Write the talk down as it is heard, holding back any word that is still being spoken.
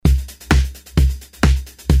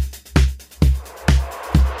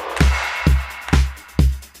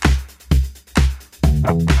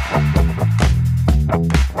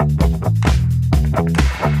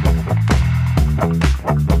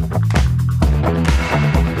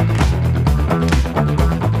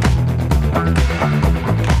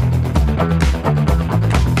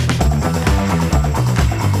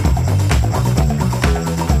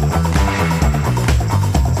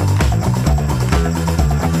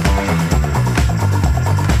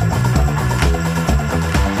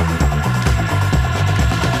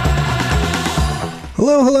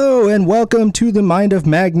and welcome to the Mind of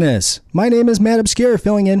Magnus. My name is Matt Obscure,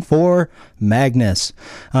 filling in for Magnus.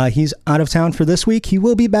 He's out of town for this week. He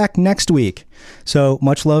will be back next week. So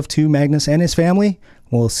much love to Magnus and his family.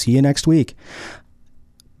 We'll see you next week.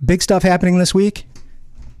 Big stuff happening this week.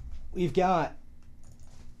 We've got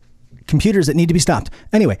computers that need to be stopped.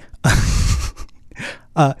 Anyway,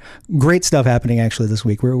 great stuff happening actually this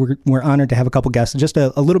week. We're honored to have a couple guests. Just a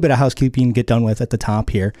little bit of housekeeping to get done with at the top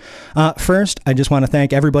here. First, I just want to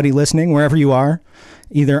thank everybody listening wherever you are,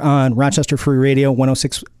 either on Rochester Free Radio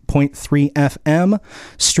 106.3 FM,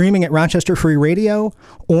 streaming at Rochester Free Radio,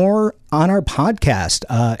 or on our podcast,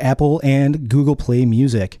 Apple and Google Play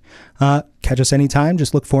Music. Catch us anytime.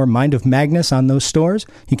 Just look for Mind of Magnus on those stores.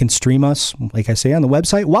 You can stream us, like I say, on the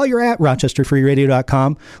website while you're at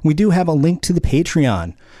rochesterfreeradio.com. We do have a link to the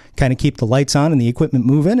Patreon. Kind of keep the lights on and the equipment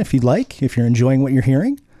moving if you'd like. If you're enjoying what you're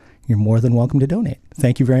hearing, you're more than welcome to donate.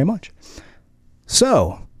 Thank you very much.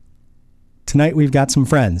 So, tonight we've got some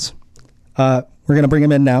friends. We're going to bring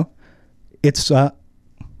them in now. It's,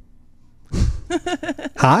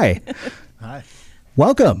 Hi. Hi.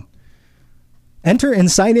 Welcome. Enter and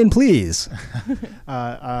sign in, please.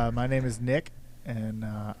 My name is Nick, and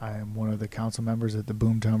I am one of the council members at the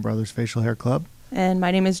Boomtown Brothers Facial Hair Club. And my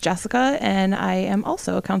name is Jessica, and I am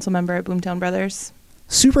also a council member at Boomtown Brothers.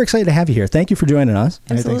 Super excited to have you here. Thank you for joining us.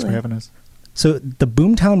 Hey, thanks for having us. So, the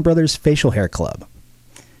Boomtown Brothers Facial Hair Club.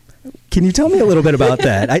 Can you tell me a little bit about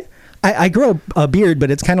that? I grow a beard, but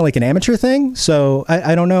it's kind of like an amateur thing, so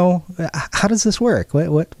I don't know. How does this work?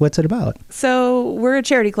 What's it about? So, we're a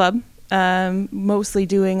charity club. Mostly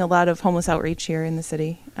doing a lot of homeless outreach here in the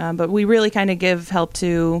city. But we really kind of give help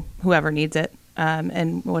to whoever needs it,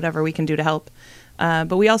 and whatever we can do to help.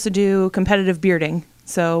 But we also do competitive bearding.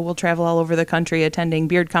 So we'll travel all over the country attending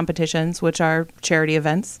beard competitions, which are charity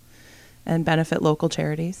events and benefit local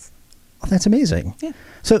charities. Oh, that's amazing. Yeah.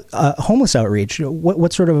 So homeless outreach,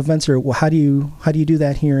 what sort of events how do you do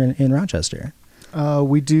that here in Rochester?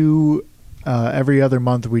 We do, every other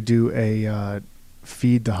month we do a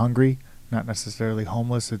Feed the Hungry, not necessarily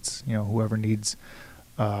homeless. It's, whoever needs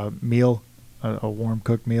a meal, a warm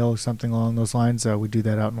cooked meal, something along those lines. We do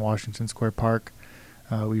that out in Washington Square Park.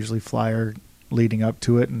 We usually flyer leading up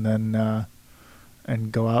to it, and then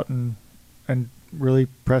and go out and really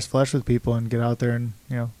press flesh with people and get out there and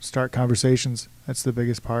start conversations. That's the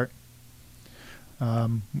biggest part.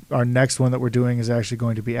 Our next one that we're doing is actually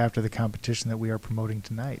going to be after the competition that we are promoting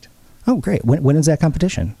tonight. Oh, great. When is that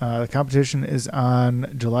competition? The competition is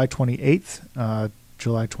on July 28th.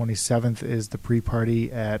 July 27th is the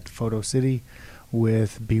pre-party at Photo City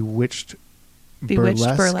with Bewitched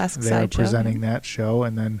Burlesque. They're presenting that show,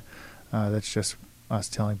 and then that's just us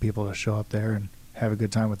telling people to show up there and have a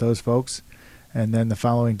good time with those folks. And then the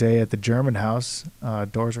following day at the German House,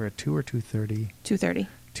 doors are at 2 or 2:30? 2:30.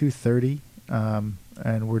 2:30.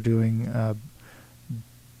 And we're doing, I'm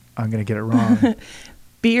going to get it wrong.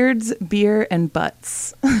 Beards, beer, and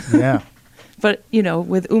butts. Yeah. But,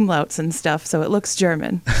 with umlauts and stuff, so it looks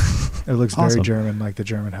German. It looks awesome. Very German, like the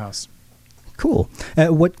German House. Cool.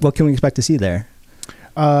 What can we expect to see there?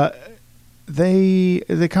 The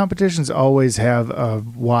competitions always have a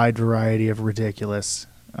wide variety of ridiculous.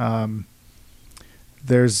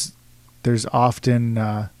 There's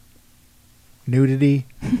often nudity,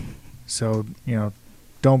 so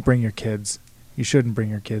don't bring your kids. You shouldn't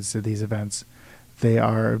bring your kids to these events. They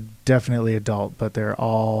are definitely adult, but they're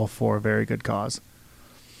all for a very good cause.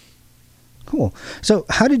 Cool. So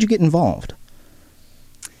how did you get involved?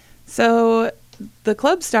 So the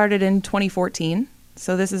club started in 2014.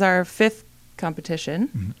 So this is our 5th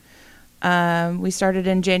competition. Mm-hmm. We started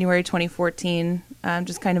in January 2014,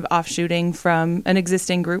 just kind of offshooting from an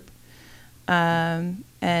existing group. There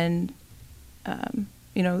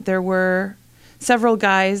were several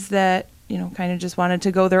guys that kind of just wanted to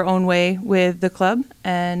go their own way with the club.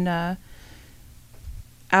 And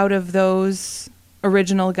out of those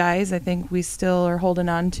original guys, I think we still are holding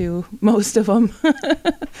on to most of them.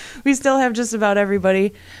 We still have just about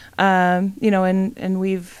everybody, and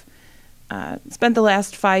we've spent the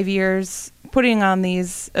last 5 years putting on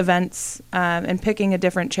these events and picking a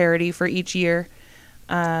different charity for each year,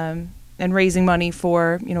 and raising money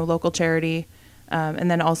for, local charity. And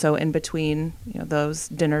then also in between, those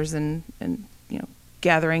dinners and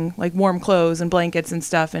gathering like warm clothes and blankets and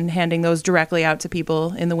stuff and handing those directly out to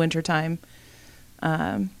people in the wintertime,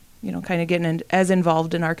 kind of getting as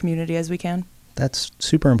involved in our community as we can. That's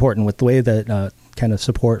super important with the way that kind of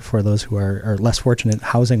support for those who are less fortunate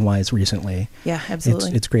housing-wise recently. Yeah,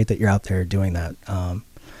 absolutely. It's great that you're out there doing that.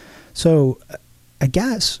 So I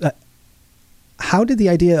guess... how did the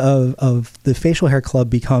idea of the facial hair club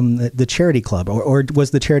become the charity club, or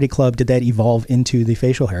was the charity club, did that evolve into the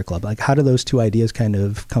facial hair club? Like, how do those two ideas kind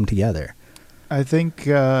of come together? I think,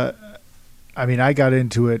 I got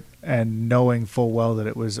into it and knowing full well that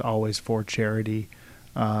it was always for charity.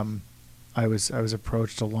 I was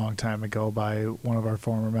approached a long time ago by one of our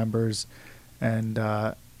former members, and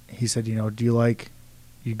he said, do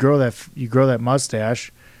you grow that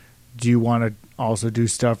mustache? Do you want to also do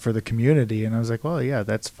stuff for the community? And I was like, well, yeah,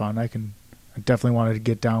 that's fun. I definitely wanted to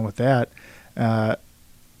get down with that.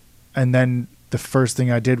 And then the first thing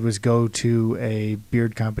I did was go to a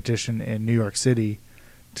beard competition in New York City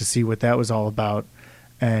to see what that was all about.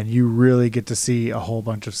 And you really get to see a whole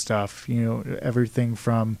bunch of stuff, everything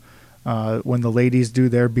from when the ladies do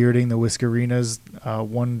their bearding, the Whiskerinas,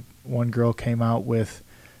 one girl came out with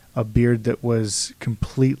a beard that was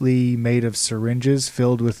completely made of syringes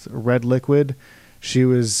filled with red liquid. She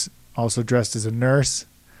was also dressed as a nurse.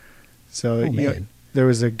 So there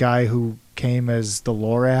was a guy who came as the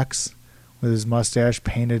Lorax with his mustache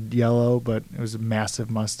painted yellow, but it was a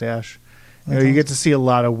massive mustache. You get to see a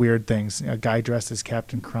lot of weird things. A guy dressed as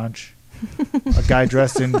Captain Crunch. A guy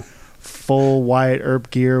dressed in full Wyatt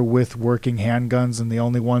Earp gear with working handguns and the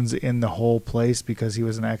only ones in the whole place because he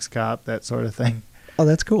was an ex-cop, that sort of thing. Oh,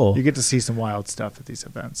 that's cool. You get to see some wild stuff at these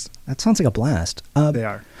events. That sounds like a blast. They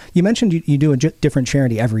are. You mentioned you do a different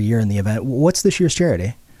charity every year in the event. What's this year's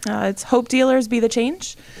charity? It's Hope Dealers Be the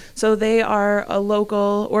Change. So they are a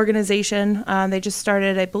local organization. They just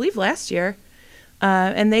started, I believe, last year.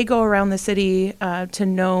 And they go around the city to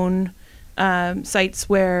known sites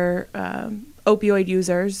where opioid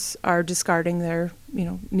users are discarding their,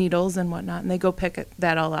 needles and whatnot, and they go pick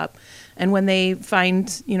that all up. And when they find,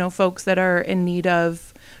 folks that are in need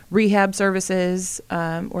of rehab services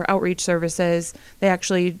or outreach services, they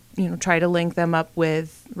actually, try to link them up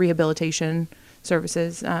with rehabilitation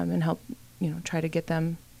services and help, try to get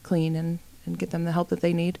them clean and get them the help that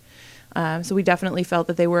they need. So we definitely felt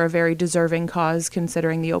that they were a very deserving cause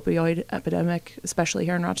considering the opioid epidemic, especially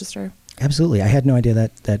here in Rochester. Absolutely. I had no idea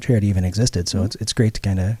that charity even existed. So it's great to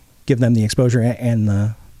kind of give them the exposure and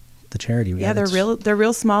the charity. Yeah, they're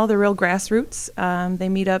real small. They're real grassroots. They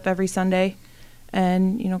meet up every Sunday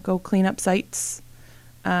and, go clean up sites.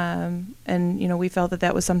 And, we felt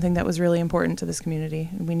that was something that was really important to this community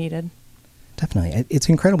and we needed. Definitely. It's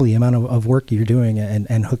incredible the amount of work you're doing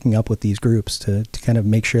and hooking up with these groups to kind of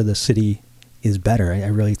make sure the city is better. I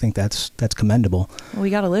really think that's commendable. Well,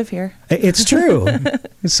 we got to live here. It's true.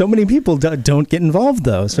 So many people don't get involved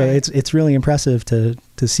though. So right. It's really impressive to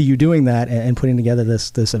see you doing that and putting together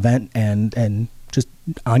this event and just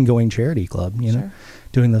ongoing charity club, Sure.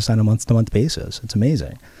 Doing this on a month-to-month basis. It's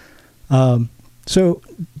amazing. So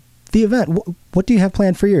the event, what do you have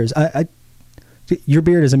planned for yours? Your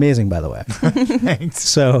beard is amazing, by the way. Thanks.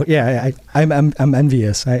 So yeah, I'm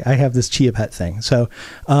envious. I have this Chia Pet thing. So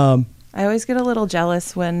I always get a little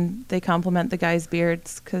jealous when they compliment the guys'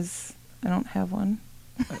 beards because I don't have one.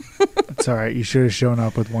 It's all right. You should have shown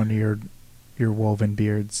up with one of your woven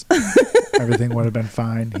beards. Everything would have been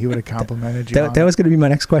fine. He would have complimented you. That was going to be my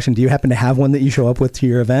next question. Do you happen to have one that you show up with to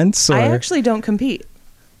your events? Or? I actually don't compete.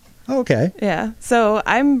 Oh, okay. Yeah. So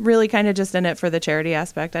I'm really kind of just in it for the charity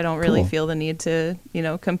aspect. I don't really feel the need to,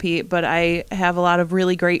 compete, but I have a lot of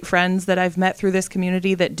really great friends that I've met through this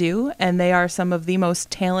community that do, and they are some of the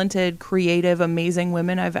most talented, creative, amazing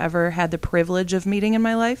women I've ever had the privilege of meeting in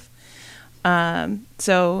my life.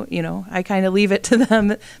 So, I kind of leave it to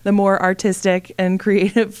them, the more artistic and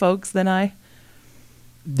creative folks than I.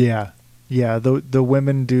 Yeah. Yeah. The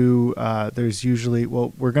women do, there's usually,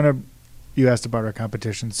 you asked about our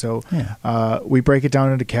competition. So we break it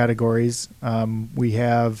down into categories. We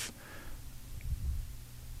have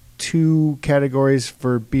 2 categories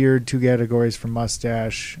for beard, 2 categories for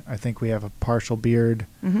mustache. I think we have a partial beard.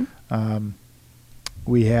 Mm-hmm.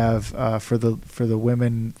 We have for the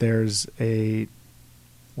women, there's a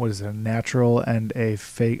natural and a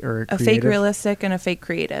fake or a fake realistic and a fake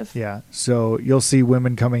creative. Yeah. So you'll see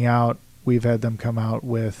women coming out. We've had them come out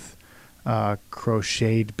with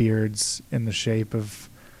crocheted beards in the shape of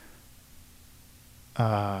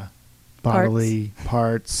bodily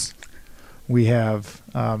parts. We have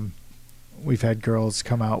we've had girls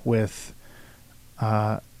come out with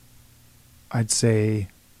I'd say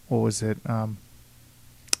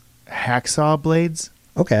hacksaw blades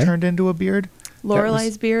turned into a beard.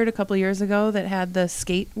 Lorelei's beard a couple years ago that had the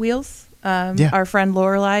skate wheels. Our friend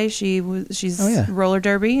Lorelei, she's roller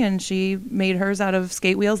derby, and she made hers out of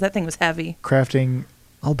skate wheels. That thing was heavy. Crafting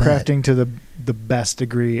to the best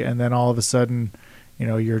degree, and then all of a sudden,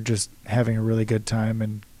 you're just having a really good time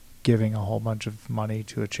and giving a whole bunch of money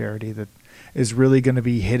to a charity that is really going to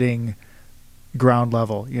be hitting ground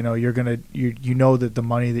level. You know, you know that the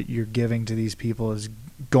money that you're giving to these people is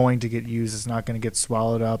going to get used. It's not going to get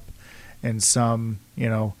swallowed up in some, you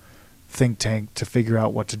know, think tank to figure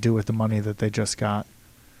out what to do with the money that they just got,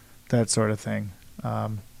 that sort of thing.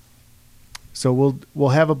 So we'll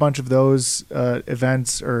have a bunch of those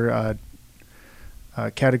events or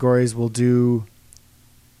categories.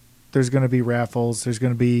 There's going to be raffles. We're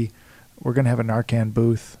going to have a Narcan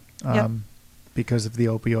booth because of the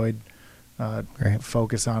opioid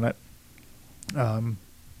focus on it. I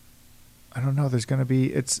don't know. There's going to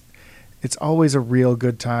be, it's always a real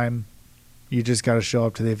good time. You just got to show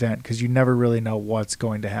up to the event because you never really know what's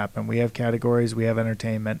going to happen. We have categories, we have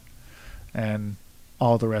entertainment, and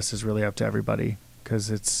all the rest is really up to everybody because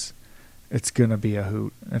it's going to be a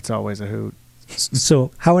hoot. It's always a hoot.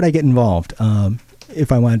 So how would I get involved?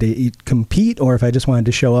 If I wanted to compete or if I just wanted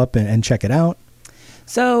to show up and check it out?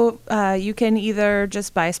 So you can either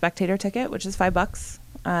just buy a spectator ticket, which is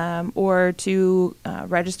 $5, or to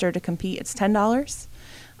register to compete, it's $10.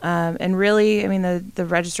 And really, I mean, the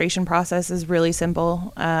registration process is really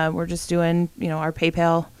simple. We're just doing, you know, our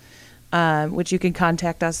PayPal, which you can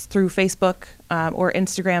contact us through Facebook or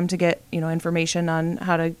Instagram to get, you know, information on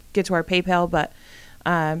how to get to our PayPal. But,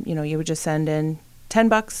 you know, you would just send in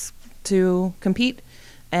 $10 to compete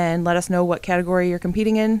and let us know what category you're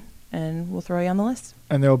competing in, and we'll throw you on the list.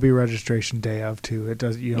 And there will be registration day of too.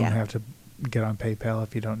 You don't have to get on PayPal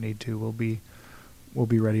if you don't need to. We'll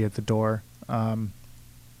be ready at the door.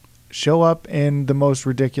 Show up in the most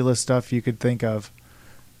ridiculous stuff you could think of.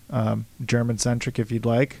 German centric if you'd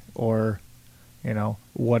like, or, you know,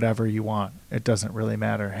 whatever you want. It doesn't really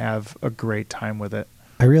matter. Have a great time with it.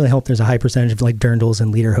 I really hope there's a high percentage of like dirndls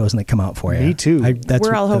and lederhosen that come out for you. Me too.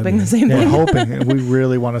 We're all hoping the same thing. We're hoping, and we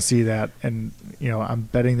really want to see that. And, you know, I'm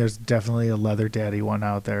betting there's definitely a leather daddy one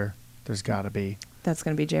out there. There's got to be. That's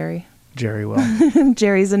going to be Jerry. Jerry will.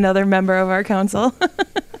 Jerry's another member of our council.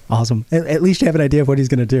 Awesome. At least you have an idea of what he's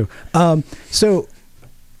going to do. So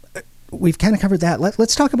we've kind of covered that.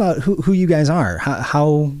 Let's talk about who you guys are.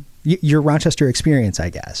 How your Rochester experience,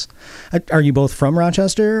 I guess. Are you both from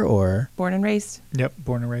Rochester or? Born and raised. Yep,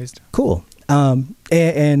 born and raised. Cool.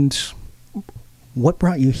 And what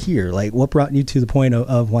brought you here? Like, what brought you to the point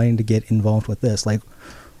of wanting to get involved with this? Like,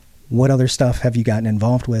 what other stuff have you gotten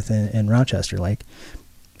involved with in Rochester? Like,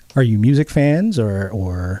 are you music fans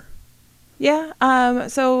or? Yeah.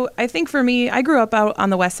 So I think for me, I grew up out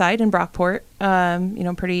on the west side in Brockport. You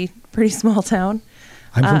know, pretty small town.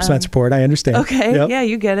 I'm from Spencerport. I understand. Okay. Yep. Yeah,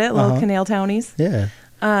 you get it. Little canal townies. Yeah.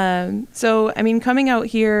 So, I mean, coming out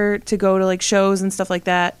here to go to like shows and stuff like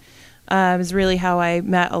that is really how I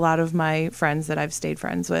met a lot of my friends that I've stayed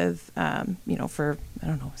friends with, you know, for,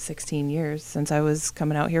 16 years since I was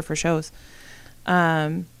coming out here for shows.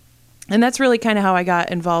 And that's really kind of how I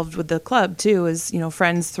got involved with the club too, is, you know,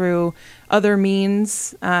 friends through other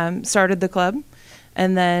means started the club.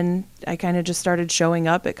 And then I kind of just started showing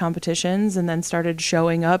up at competitions and then started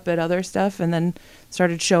showing up at other stuff and then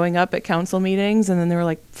started showing up at council meetings. And then they were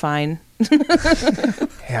like, fine.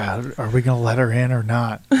 Yeah. Are we going to let her in or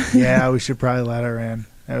not? Yeah, we should probably let her in.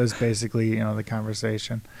 That was basically, you know, the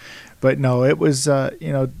conversation. But no, it was,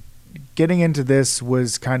 you know, getting into this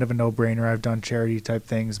was kind of a no-brainer. I've done charity type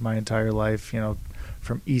things my entire life, you know,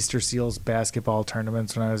 from Easter Seals basketball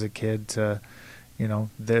tournaments when I was a kid to, you know,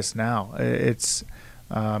 this now. It's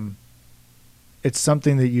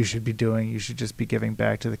something that you should be doing. You should just be giving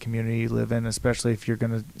back to the community you live in, especially if you're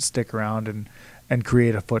going to stick around and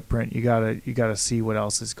create a footprint. You gotta see what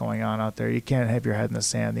else is going on out there. You can't have your head in the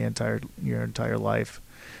sand your entire life.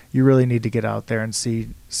 You really need to get out there and see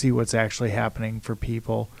what's actually happening for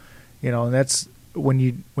people. You know, and that's when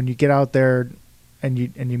you get out there and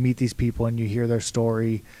you meet these people and you hear their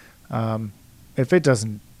story. If it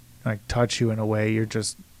doesn't like touch you in a way,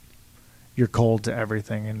 you're cold to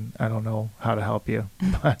everything, and I don't know how to help you.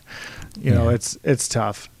 But you know, it's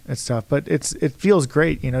tough. It's tough, but it feels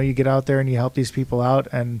great. You know, you get out there and you help these people out,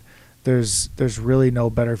 and there's really no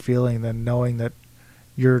better feeling than knowing that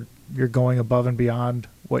you're going above and beyond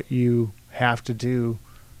what you have to do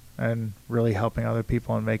and really helping other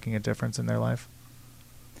people and making a difference in their life.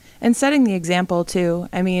 And setting the example too.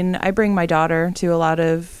 I mean, I bring my daughter to a lot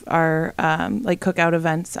of our like cookout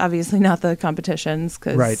events, obviously not the competitions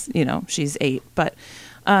because, you know, she's 8, but,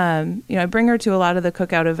 you know, I bring her to a lot of the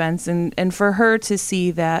cookout events and for her to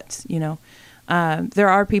see that, you know, there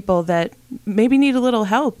are people that maybe need a little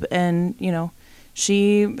help and, you know,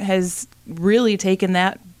 she has really taken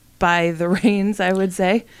that by the reins, I would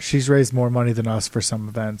say. She's raised more money than us for some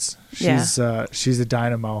events. She's a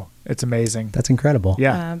dynamo. It's amazing. That's incredible.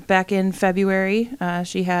 Yeah. Back in February,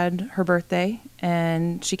 she had her birthday,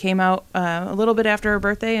 and she came out a little bit after her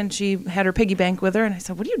birthday, and she had her piggy bank with her. And I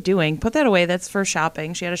said, "What are you doing? Put that away. That's for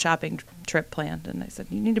shopping." She had a shopping trip planned, and I said,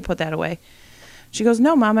 "You need to put that away." She goes,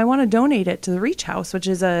 "No, Mom, I want to donate it to the Reach House, which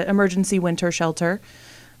is an emergency winter shelter."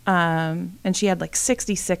 And she had like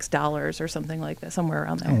 $66 or something like that, somewhere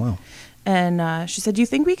around there. Oh, wow. And she said, "Do you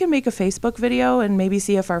think we can make a Facebook video and maybe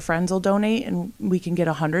see if our friends will donate and we can get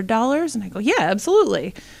 $100?" And I go, "Yeah,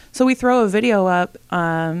 absolutely." So we throw a video up,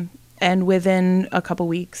 and within a couple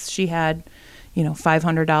weeks, she had,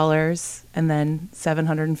 $500 and then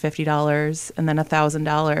 $750 and then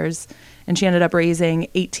 $1,000. And she ended up raising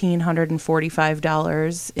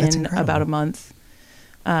 $1,845 in about a month,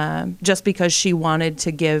 just because she wanted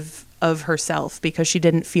to give of herself, because she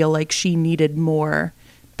didn't feel like she needed more,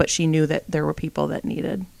 but she knew that there were people that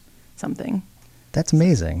needed something. That's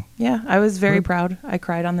amazing. Yeah, I was very proud. I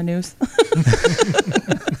cried on the news.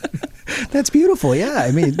 That's beautiful. Yeah,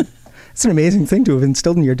 I mean, it's an amazing thing to have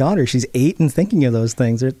instilled in your daughter. She's 8 and thinking of those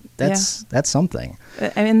things. That's something.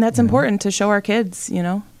 I mean, that's important to show our kids,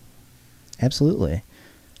 Absolutely.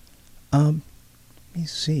 Let me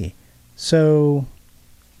see. So,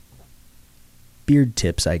 beard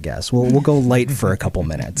tips, I guess. We'll go light for a couple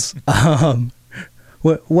minutes.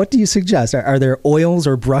 What do you suggest? Are there oils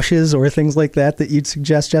or brushes or things like that you'd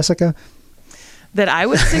suggest, Jessica? That I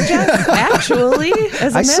would suggest, actually,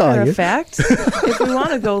 as a matter of fact, if we want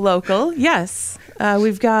to go local, yes.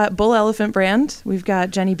 We've got Bull Elephant brand. We've got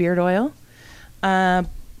Jenny Beard Oil.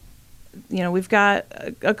 We've got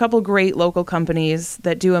a couple great local companies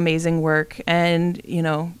that do amazing work. And,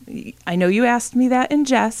 I know you asked me that in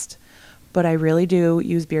jest, but I really do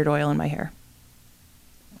use beard oil in my hair.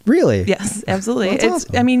 Really? Yes, absolutely. Well, that's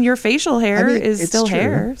awesome. I mean, your facial hair is still true.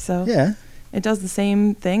 hair, so yeah, it does the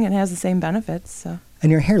same thing and has the same benefits. So.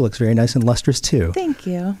 And your hair looks very nice and lustrous too. Thank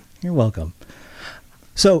you. You're welcome.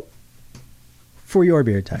 So, for your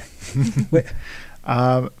beard tie,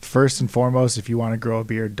 first and foremost, if you want to grow a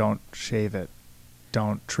beard, don't shave it,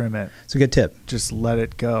 don't trim it. It's a good tip. Just let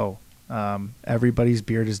it go. Everybody's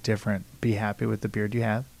beard is different. Be happy with the beard you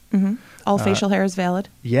have. Mm-hmm. All facial hair is valid.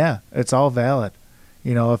 Yeah, it's all valid.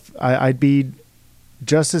 If I'd be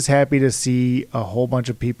just as happy to see a whole bunch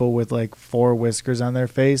of people with like 4 whiskers on their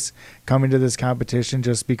face coming to this competition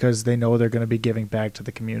just because they know they're going to be giving back to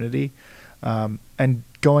the community, and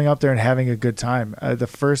going up there and having a good time. The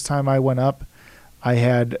first time I went up, I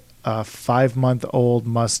had a 5-month-old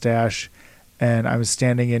mustache, and I was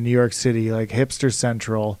standing in New York City, like Hipster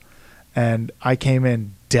Central, and I came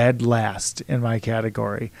in dead last in my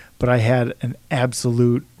category, but I had an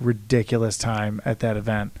absolute ridiculous time at that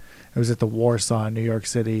event. It was at the Warsaw in New York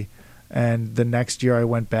City, and the next year I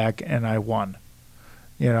went back and I won.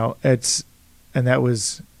 And that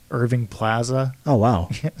was Irving Plaza. Oh wow.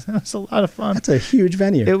 Yeah, that was a lot of fun. That's a huge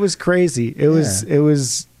venue. It was crazy. It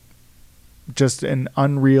was just an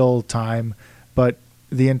unreal time, but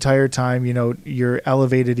the entire time, you're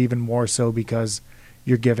elevated even more so because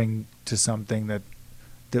you're giving to something that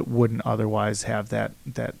wouldn't otherwise have that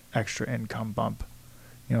extra income bump.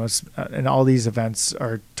 And all these events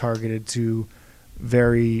are targeted to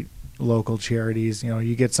very local charities.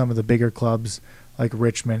 You get some of the bigger clubs like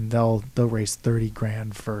Richmond, they'll raise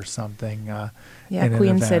 $30,000 for something.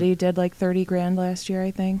 Queen City did like $30,000 last year,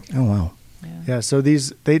 I think. Oh wow. Yeah. So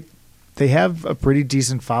they have a pretty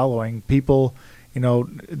decent following. People,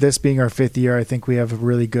 this being our 5th year, I think we have a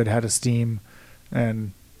really good head of steam,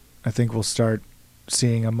 and I think we'll start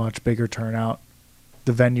seeing a much bigger turnout.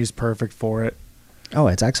 The venue's perfect for it. Oh,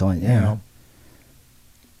 it's excellent. Yeah.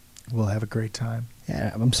 We'll have a great time.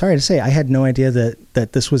 Yeah, I'm sorry to say, I had no idea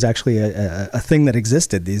that this was actually a thing that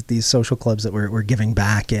existed. These social clubs that were giving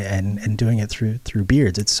back and doing it through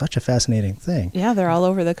beards. It's such a fascinating thing. Yeah, they're all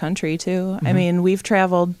over the country too. Mm-hmm. I mean, we've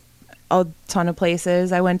traveled a ton of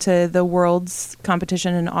places. I went to the World's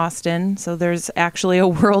competition in Austin, so there's actually a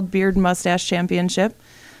World Beard Mustache Championship.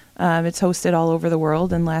 It's hosted all over the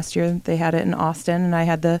world, and last year they had it in Austin, and I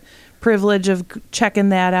had the privilege of checking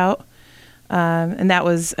that out. And that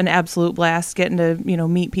was an absolute blast, getting to,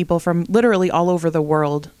 meet people from literally all over the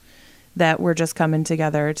world that were just coming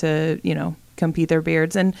together to, compete their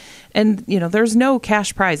beards. And there's no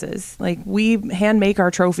cash prizes. Like, we hand make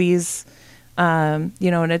our trophies, and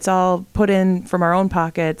it's all put in from our own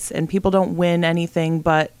pockets, and people don't win anything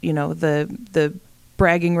but, the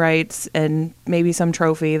bragging rights and maybe some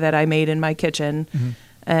trophy that I made in my kitchen. Mm-hmm.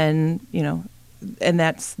 And, and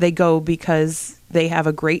they go because they have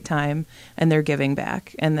a great time and they're giving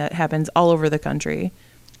back, and that happens all over the country.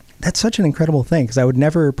 That's such an incredible thing because I would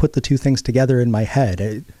never put the two things together in my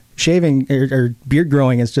head. Shaving or beard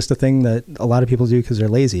growing is just a thing that a lot of people do because they're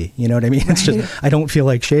lazy. You know what I mean? It's just, I don't feel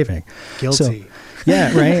like shaving. Guilty. So,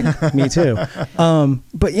 yeah, right. Me too.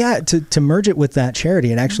 But yeah, to merge it with that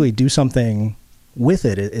charity and actually do something with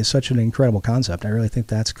it is such an incredible concept. I really think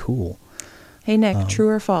that's cool. Hey, Nick, true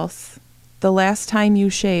or false? The last time you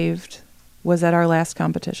shaved was at our last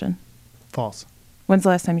competition. False. When's the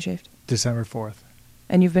last time you shaved? December 4th.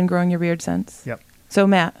 And you've been growing your beard since? Yep. So,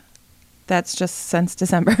 Matt, that's just since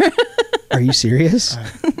December. Are you serious?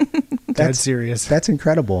 Dead serious. That's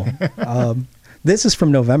incredible. This is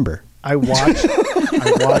from November. I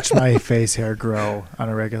watch my face hair grow on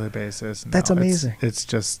a regular basis. That's amazing. It's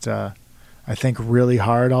just, I think really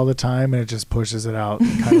hard all the time, and it just pushes it out,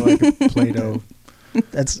 kind of like a Play-Doh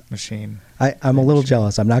machine. I'm a little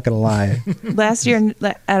jealous. I'm not going to lie. Last year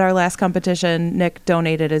at our last competition, Nick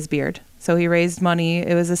donated his beard. So he raised money.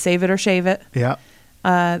 It was a save it or shave it. Yeah.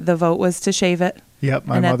 The vote was to shave it. Yep.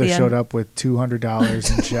 My mother showed up with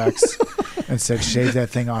 $200 in checks and said, shave that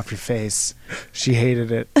thing off your face. She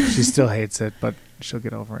hated it. She still hates it, but she'll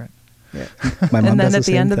get over it. Yeah. My mom and then does at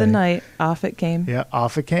the end thing. of the night, off it came. Yeah,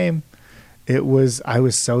 off it came. I was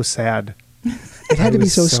so sad. It had to be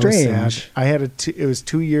so strange. Sad. It was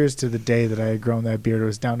 2 years to the day that I had grown that beard. It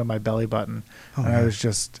was down to my belly button. And I was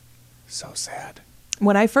just so sad.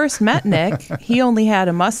 When I first met Nick, he only had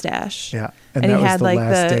a mustache. Yeah. And that he was had the like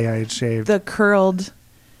last day I had shaved. The curled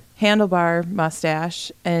handlebar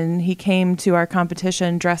mustache. And he came to our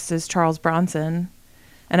competition dressed as Charles Bronson.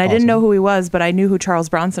 And I didn't know who he was, but I knew who Charles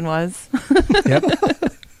Bronson was. Yep.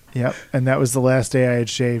 Yep. And that was the last day I had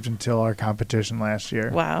shaved until our competition last year.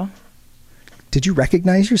 Wow. Did you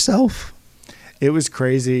recognize yourself? It was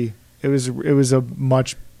crazy. It was a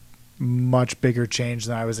much bigger change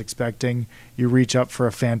than I was expecting. You reach up for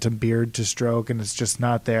a phantom beard to stroke and it's just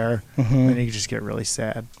not there. Mm-hmm. And you just get really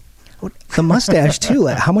sad. The mustache too.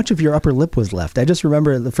 How much of your upper lip was left? I just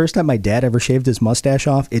remember the first time my dad ever shaved his mustache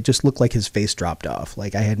off, it just looked like his face dropped off.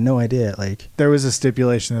 Like I had no idea. Like there was a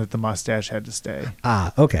stipulation that the mustache had to stay.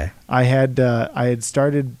 Ah, okay. I had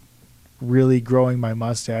started really growing my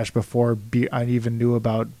mustache before I even knew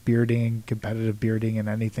about bearding, competitive bearding, and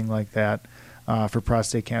anything like that for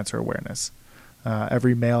prostate cancer awareness.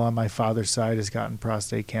 Every male on my father's side has gotten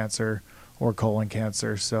prostate cancer or colon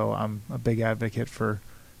cancer, so I'm a big advocate for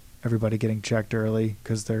everybody getting checked early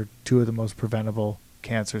because they're two of the most preventable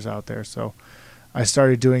cancers out there. So I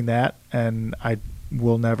started doing that, and I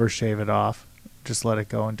will never shave it off. Just let it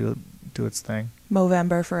go and do its thing.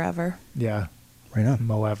 Movember forever. Yeah. Right on.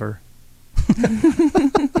 Moever.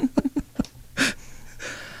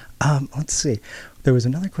 Let's see. There was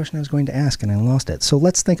another question I was going to ask and I lost it. So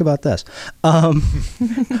let's think about this.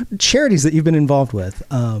 Charities that you've been involved with.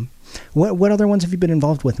 What other ones have you been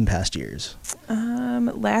involved with in past years?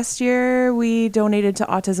 Last year we donated to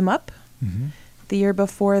Autism Up. Mm-hmm. The year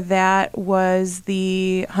before that was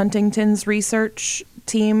the Huntington's research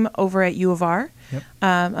team over at U of R. Yep.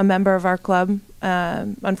 A member of our club,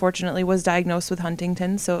 unfortunately, was diagnosed with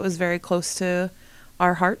Huntington's, so it was very close to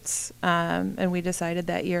our hearts, and we decided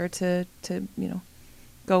that year to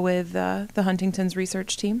go with the Huntington's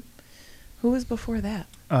research team. Who was before that?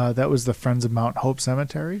 That was the Friends of Mount Hope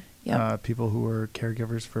Cemetery. Yep. People who were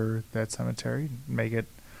caregivers for that cemetery, make it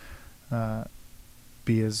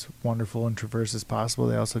be as wonderful and traverse as possible.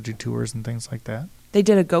 They also do tours and things like that. They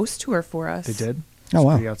did a ghost tour for us. They did. Oh,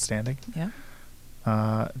 wow. Pretty outstanding. Yeah.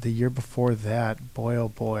 The year before that, boy, oh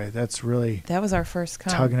boy, that was our first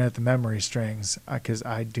comp. Tugging at the memory strings, because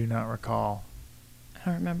I do not recall. I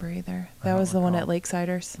don't remember either. That was the one at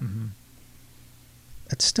Lakesiders. Mm-hmm.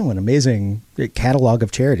 That's still an amazing catalog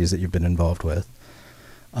of charities that you've been involved with.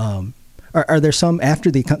 Are there some after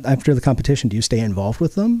the competition? Do you stay involved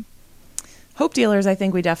with them? Hope Dealers, I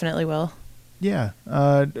think we definitely will. Yeah,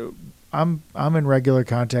 I'm in regular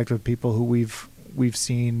contact with people who we've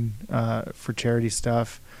seen for charity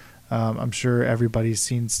stuff. I'm sure everybody's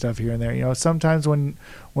seen stuff here and there. You know, sometimes when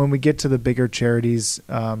we get to the bigger charities,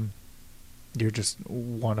 you're just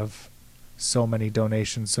one of so many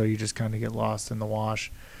donations, so you just kind of get lost in the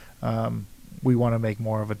wash. We want to make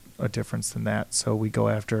more of a difference than that, so we go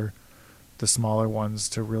after the smaller ones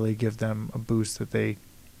to really give them a boost that they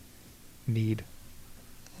need.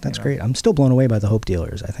 That's great. I'm still blown away by the Hope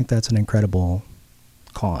Dealers. I think that's an incredible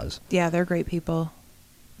cause. Yeah, they're great people.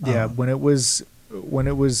 Yeah, when it was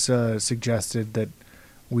suggested that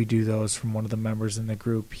we do those from one of the members in the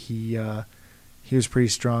group, he was pretty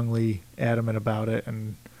strongly adamant about it,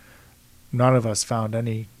 and none of us found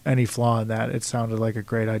any flaw in that. It sounded like a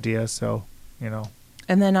great idea, so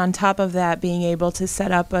And then on top of that, being able to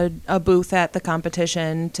set up a booth at the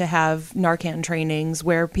competition to have Narcan trainings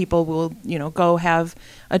where people will, go have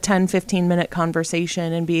a 10, 15-minute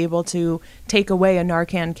conversation and be able to take away a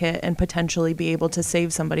Narcan kit and potentially be able to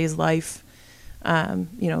save somebody's life.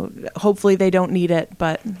 Hopefully they don't need it,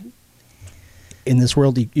 but in this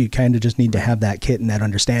world, you kind of just need to have that kit and that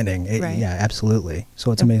understanding. Right. Yeah, absolutely.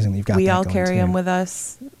 So it's amazing that you've got we that all going carry too. them with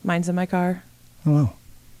us. Mine's in my car. Oh, wow.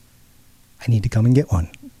 I need to come and get one.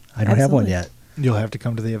 I don't have one Absolutely. yet. You'll have to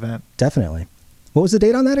come to the event. Definitely. What was the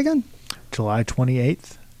date on that again? July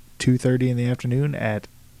 28th, 2:30 in the afternoon at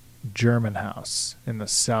German House in the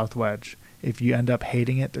South Wedge. If you end up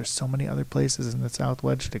hating it, there's so many other places in the South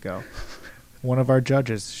Wedge to go. One of our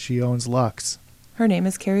judges, she owns Lux. Her name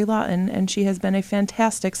is Carrie Lawton, and she has been a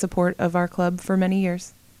fantastic support of our club for many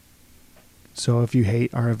years. So if you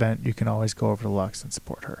hate our event, you can always go over to Lux and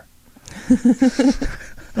support her.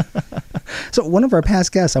 So one of our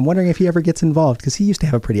past guests, I'm wondering if he ever gets involved, because he used to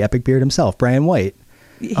have a pretty epic beard himself, Brian White.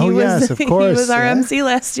 Yes, of course. He was our Yeah. MC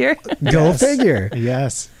last year. Go Yes. figure.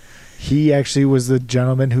 Yes. He actually was the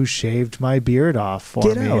gentleman who shaved my beard off for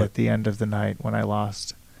Get me out. at the end of the night when I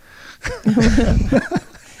lost.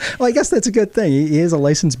 Well, I guess that's a good thing. He is a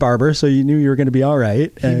licensed barber, so you knew you were going to be all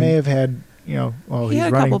right. He may have had, He he's had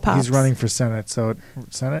a running. couple pops. He's running for Senate. So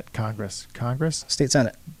Senate, Congress. State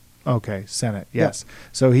Senate. Okay, Senate. Yes.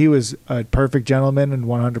 So he was a perfect gentleman and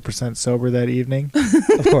 100% sober that evening.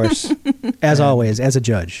 Of course. As always, as a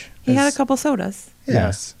judge. He had a Yes. couple sodas. Yeah.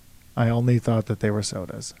 Yes. I only thought that they were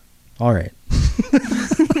sodas. All right.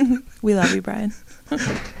 We love you, Brian.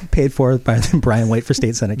 Paid for by Brian White for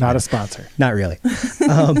State Senate. Not a sponsor. Not really.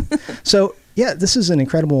 So, yeah, this is an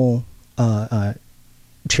incredible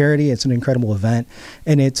charity. It's an incredible event.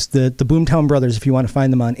 And it's the Boomtown Brothers. If you want to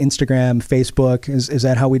find them on Instagram, Facebook, is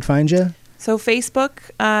that how we'd find you? So Facebook,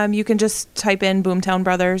 you can just type in Boomtown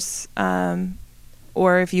Brothers,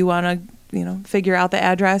 or if you want to, figure out the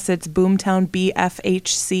address, it's Boomtown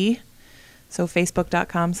BFHC. So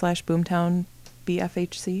Facebook.com/Boomtown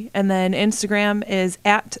BFHC. And then Instagram is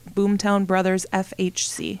at Boomtown Brothers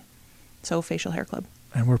FHC. So Facial Hair Club.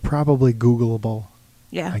 And we're probably Googleable.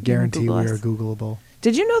 Yeah. I you can guarantee we Google are us. Googleable.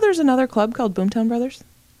 Did you know there's another club called Boomtown Brothers?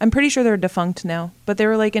 I'm pretty sure they're defunct now, but they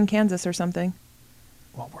were like in Kansas or something.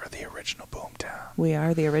 Well, we're the original Boomtown. We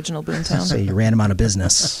are the original Boomtown. So you ran them out of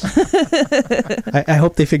business. I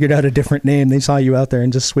hope they figured out a different name. They saw you out there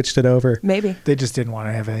and just switched it over. Maybe. They just didn't want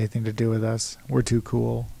to have anything to do with us. We're too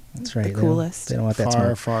cool. That's right. The coolest. They don't want that Far,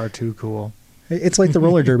 smoke. far too cool. It's like the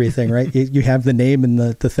roller derby thing, right? You have the name and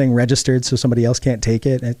the thing registered so somebody else can't take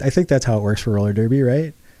it. I think that's how it works for roller derby,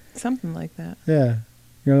 right? Something like that. Yeah.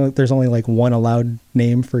 There's only like one allowed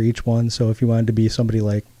name for each one. So if you wanted to be somebody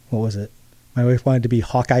like, what was it? My wife wanted to be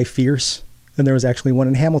Hawkeye Fierce, and there was actually one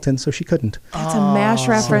in Hamilton, so she couldn't. That's a MASH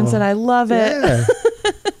reference, and I love it. Yeah.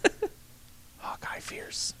 Hawkeye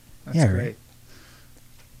Fierce. That's Yeah, great. right.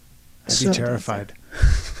 I'd So- be terrified.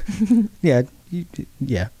 Yeah.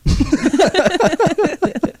 Yeah.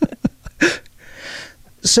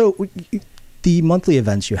 So the monthly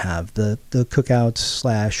events you have, the cookouts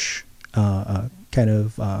slash kind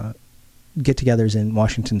of get-togethers in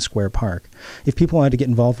Washington Square Park. If people wanted to get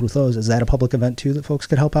involved with those, is that a public event too that folks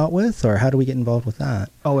could help out with, or how do we get involved with that?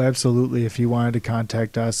 Oh, absolutely. If you wanted to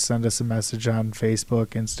contact us, send us a message on Facebook,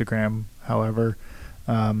 Instagram, however,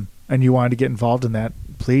 and you wanted to get involved in that,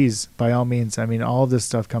 please, by all means. I mean, all of this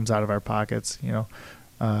stuff comes out of our pockets,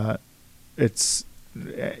 it's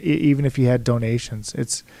even if you had donations,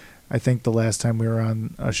 I think the last time we were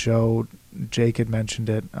on a show, Jake had mentioned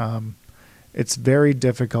it. It's very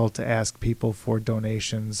difficult to ask people for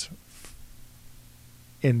donations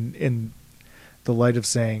in the light of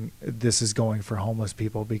saying this is going for homeless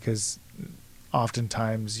people, because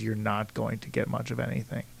oftentimes you're not going to get much of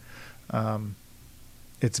anything.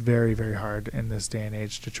 It's very, very hard in this day and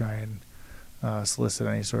age to try and solicit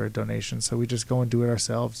any sort of donation. So we just go and do it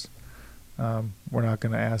ourselves. We're not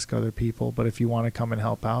going to ask other people, but if you want to come and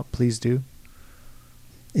help out, please do.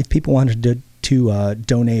 If people wanted to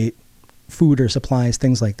donate food or supplies,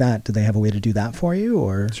 things like that, do they have a way to do that for you?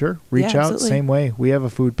 Or Sure. Reach out, absolutely. same way. We have a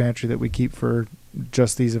food pantry that we keep for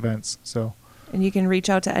just these events. So And you can reach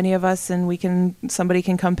out to any of us, and somebody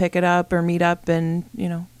can come pick it up or meet up and,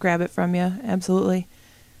 grab it from you. Absolutely.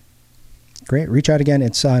 Great. Reach out again.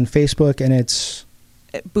 It's on Facebook, and it's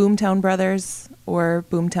Boomtown Brothers or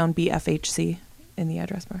Boomtown BFHC in the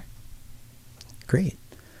address bar. great.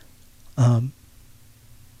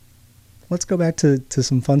 Let's go back to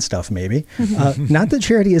some fun stuff, maybe. Not that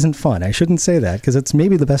charity isn't fun. I shouldn't say that, because it's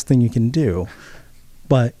maybe the best thing you can do.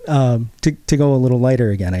 But to go a little lighter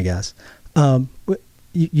again, I guess.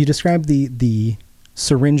 You described the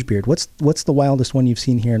syringe beard. What's the wildest one you've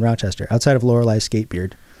seen here in Rochester outside of Lorelai's skate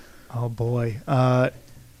beard? Oh boy.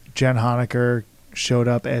 Jen Honecker showed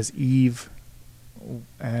up as Eve,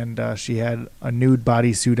 and she had a nude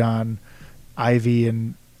bodysuit on, ivy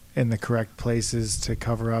in the correct places to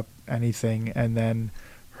cover up anything, and then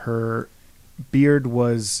her beard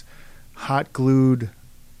was hot glued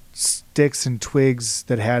sticks and twigs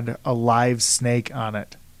that had a live snake on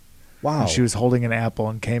it. Wow. And she was holding an apple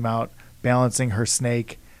and came out balancing her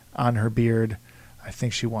snake on her beard. I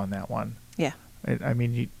think she won that one. Yeah. I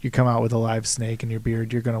mean, you come out with a live snake in your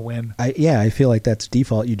beard, you're going to win. I feel like that's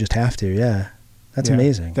default. You just have to. Yeah. That's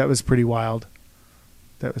amazing. That was pretty wild.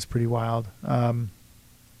 I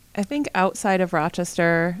think outside of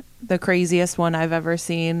Rochester, the craziest one I've ever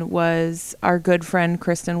seen was our good friend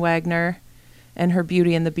Kristen Wagner and her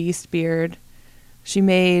Beauty and the Beast beard. She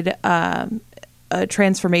made a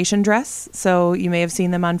transformation dress. So you may have seen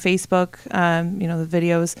them on Facebook, the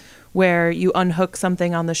videos where you unhook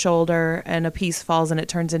something on the shoulder and a piece falls and it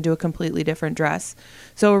turns into a completely different dress.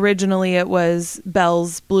 So originally it was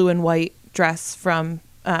Belle's blue and white dress from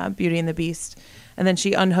Beauty and the Beast. And then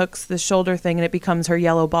she unhooks the shoulder thing and it becomes her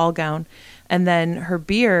yellow ball gown. And then her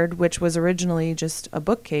beard, which was originally just a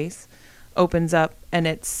bookcase, opens up and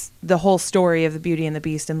it's the whole story of the Beauty and the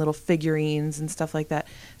Beast and little figurines and stuff like that.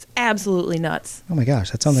 It's absolutely nuts. Oh my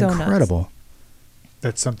gosh, that sounds So incredible. nuts.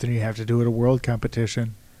 That's something you have to do at a world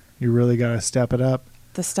competition. You really got to step it up.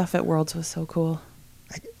 The stuff at Worlds was so cool.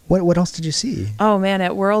 What else did you see? Oh man,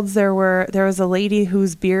 at Worlds there was a lady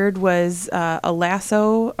whose beard was a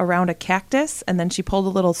lasso around a cactus, and then she pulled a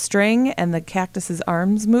little string, and the cactus's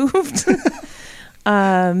arms moved.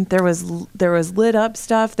 There was lit up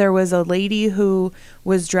stuff. There was a lady who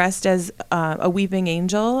was dressed as a weeping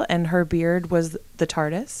angel, and her beard was the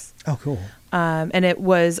TARDIS. Oh, cool. And it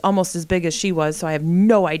was almost as big as she was, so I have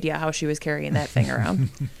no idea how she was carrying that thing around.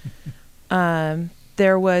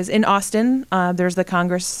 There was in Austin. There's the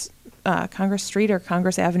Congress Street or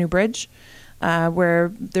Congress Avenue Bridge,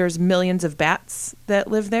 where there's millions of bats that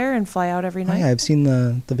live there and fly out every night. Yeah, I've seen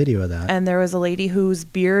the video of that. And there was a lady whose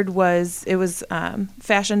beard was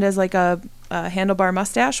fashioned as like a handlebar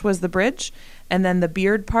mustache was the bridge, and then the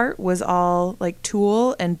beard part was all like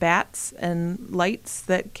tulle and bats and lights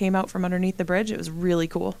that came out from underneath the bridge. It was really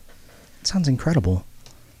cool. It sounds incredible.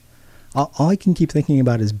 All I can keep thinking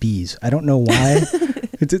about is bees. I don't know why.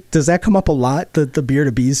 Does that come up a lot, the beard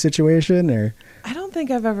of bees situation? Or I don't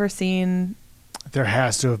think I've ever seen. There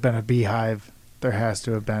has to have been a beehive. There has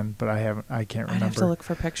to have been, but I can't remember. I'd have to look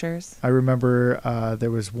for pictures. I remember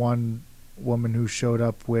there was one woman who showed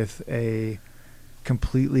up with a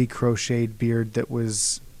completely crocheted beard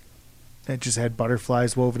it just had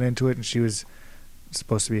butterflies woven into it, and she was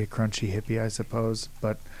supposed to be a crunchy hippie, I suppose.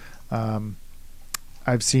 But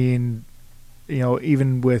I've seen,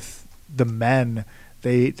 even with the men,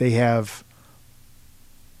 they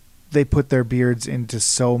put their beards into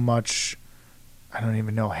so much, I don't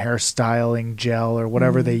even know, hairstyling gel or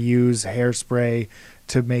whatever they use, hairspray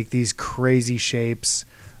to make these crazy shapes.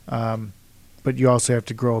 But you also have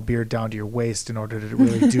to grow a beard down to your waist in order to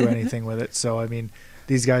really do anything with it. So, I mean,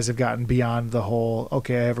 these guys have gotten beyond the whole,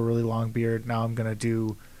 okay, I have a really long beard, now I'm going to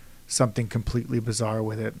do something completely bizarre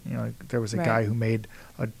with it. There was a guy who made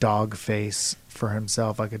a dog face for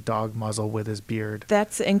himself, like a dog muzzle with his beard.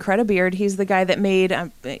 That's Incredibeard. He's the guy that made,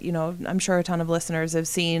 I'm sure a ton of listeners have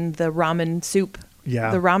seen the ramen soup.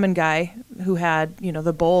 Yeah. The ramen guy who had,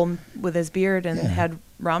 the bowl with his beard and had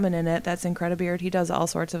ramen in it. That's Incredibeard. He does all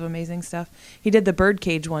sorts of amazing stuff. He did the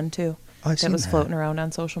birdcage one too. I've seen was floating around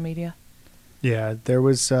on social media. Yeah, there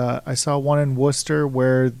was, I saw one in Worcester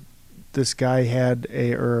where this guy had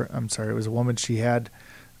it was a woman. She had,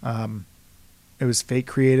 it was fake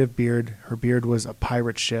creative beard. Her beard was a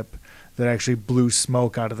pirate ship that actually blew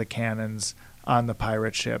smoke out of the cannons on the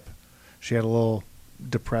pirate ship. She had a little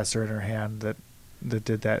depressor in her hand that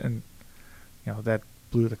did that, and that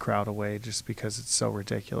blew the crowd away just because it's so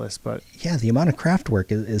ridiculous. But yeah, the amount of craft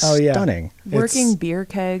work is stunning. Working beer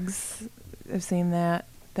kegs, I've seen that.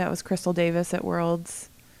 That was Crystal Davis at Worlds.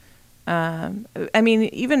 I mean,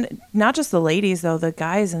 even not just the ladies though, the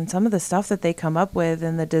guys and some of the stuff that they come up with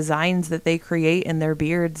and the designs that they create in their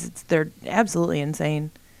beards, they're absolutely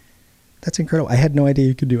insane. That's incredible. I had no idea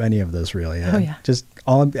you could do any of this, really. Oh, yeah. Just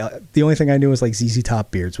the only thing I knew was like ZZ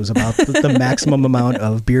Top beards was about the maximum amount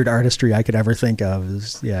of beard artistry I could ever think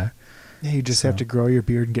of. Yeah, you just have to grow your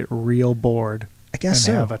beard and get real bored. I guess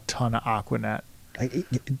and so. Have a ton of Aquanet.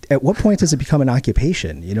 At what point does it become an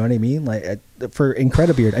occupation? You know what I mean? Like for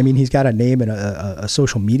Incredibeard, I mean, he's got a name and a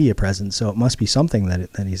social media presence, so it must be something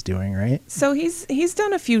that he's doing, right? So he's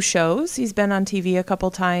done a few shows. He's been on TV a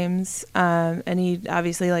couple times, and he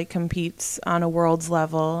obviously like competes on a world's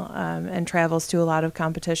level and travels to a lot of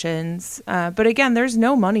competitions. But again, there's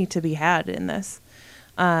no money to be had in this.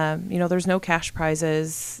 There's no cash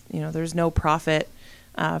prizes. There's no profit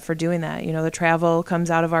for doing that. The travel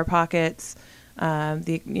comes out of our pockets.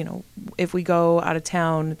 If we go out of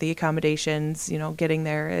town, the accommodations, getting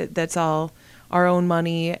there, that's all our own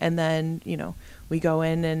money. And then, we go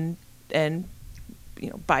in and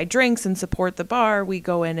buy drinks and support the bar. We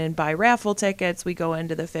go in and buy raffle tickets. We go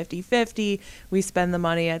into the 50-50. We spend the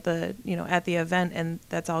money at the event, and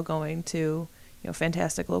that's all going to,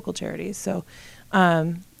 fantastic local charities. So,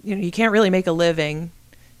 you can't really make a living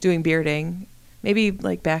doing bearding. Maybe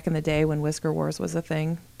like back in the day when Whisker Wars was a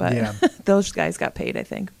thing, but Yeah. those guys got paid, I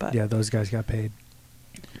think. But Yeah, those guys got paid.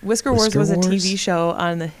 Whisker Wars Whisker was a Wars? TV show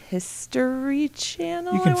on the History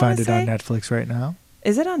Channel. You can I find wanna it on say. Netflix right now.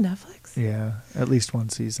 Is it on Netflix? Yeah, at least one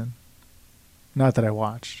season. Not that I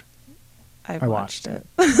watched. I watched it.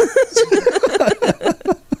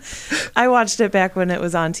 I watched it back when it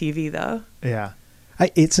was on TV, though. Yeah.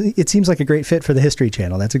 It seems like a great fit for the History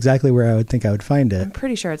Channel. That's exactly where I would think I would find it. I'm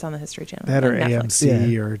pretty sure it's on the History Channel. That or on Netflix.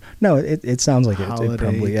 AMC Yeah. or No, it sounds like it Holiday.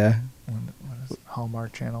 probably, yeah. what is it,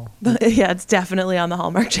 Hallmark Channel. Yeah, it's definitely on the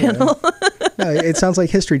Hallmark Channel. No, it sounds like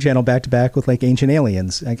History Channel back to back with like Ancient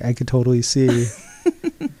Aliens. I could totally see.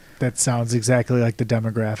 That sounds exactly like the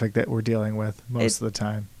demographic that we're dealing with most of the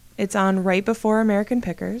time. It's on right before American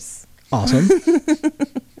Pickers. Awesome.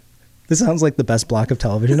 This sounds like the best block of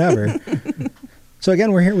television ever. So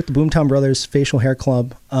again, we're here with the Boomtown Brothers Facial Hair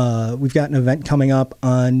Club. We've got an event coming up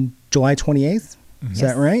on July 28th. Mhm. Is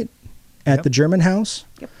that right? At Yep. the German House.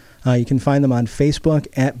 Yep. You can find them on Facebook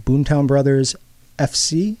at Boomtown Brothers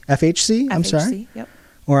FHC. I'm sorry. FHC, yep.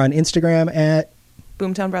 Or on Instagram at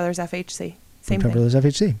Boomtown Brothers FHC. Same Boomtown thing. Brothers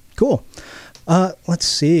FHC. Cool. Let's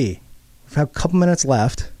see. We've got a couple minutes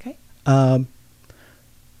left. Okay. How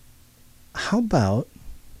about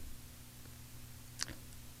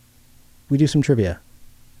we do some trivia?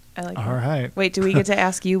 I like All that. right. Wait, do we get to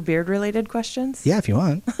ask you beard-related questions? Yeah, if you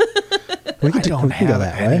want. We I can don't go have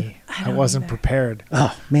that any. way. I I don't wasn't either. prepared.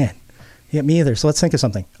 Oh, man. Yeah, me either. So let's think of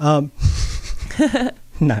something. Not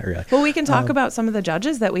really. Well, we can talk about some of the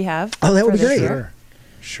judges that we have. Oh, that would for be this great. year.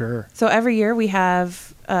 Sure. So every year we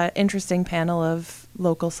have an interesting panel of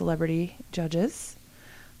local celebrity judges.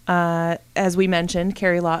 As we mentioned,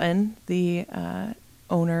 Carrie Lawton, the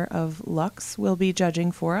owner of Lux, will be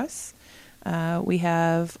judging for us. We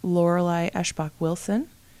have Lorelei Eschbach Wilson,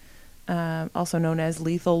 also known as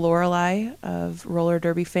Lethal Lorelei of roller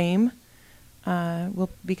derby fame, will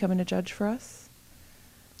be coming to judge for us.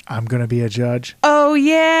 I'm going to be a judge. Oh,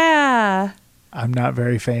 yeah. I'm not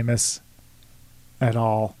very famous at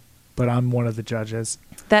all, but I'm one of the judges.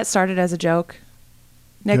 That started as a joke.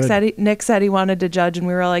 Nick Good. said he wanted to judge, and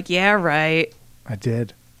we were like, yeah, right. I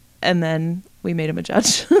did. And then we made him a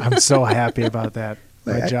judge. I'm so happy about that.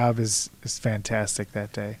 My I- job is fantastic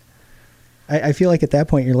that day. I feel like at that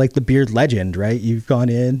point you're like the beard legend, right? You've gone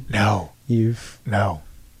in. No.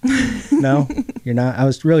 No, you're not. I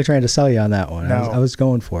was really trying to sell you on that one. No. I was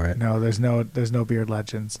going for it. No, there's no beard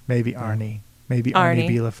legends. Maybe Arnie. Maybe Arnie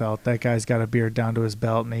Bielefeld. That guy's got a beard down to his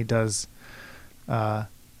belt, and he does the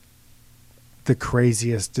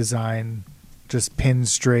craziest design, just pin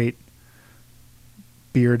straight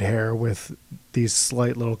beard hair with these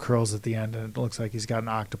slight little curls at the end, and it looks like he's got an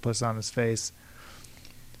octopus on his face.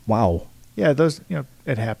 Wow. Yeah, those,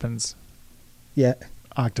 it happens. Yeah.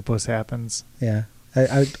 Octopus happens. Yeah.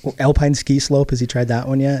 Alpine ski slope. Has he tried that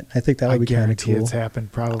one yet? I think that I would be kind of guarantee cool. it's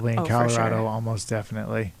happened probably in Oh, for Colorado, sure. almost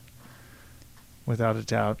definitely, without a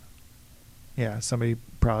doubt. Yeah, somebody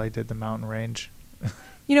probably did the mountain range.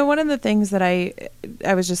 One of the things that I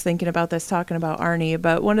was just thinking about this, talking about Arnie,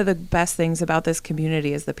 but one of the best things about this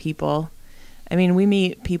community is the people. I mean, we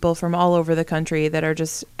meet people from all over the country that are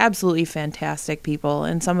just absolutely fantastic people,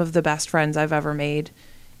 and some of the best friends I've ever made,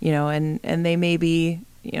 and they may be,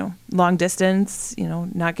 long distance,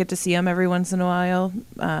 not get to see them every once in a while.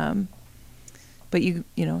 But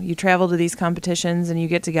you travel to these competitions and you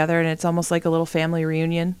get together, and it's almost like a little family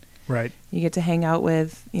reunion. Right. You get to hang out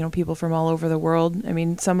with, people from all over the world. I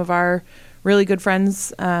mean, some of our really good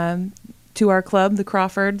friends to our club, the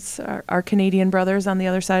Crawfords, our Canadian brothers on the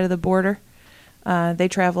other side of the border. They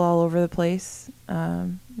travel all over the place.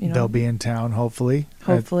 They'll be in town, hopefully.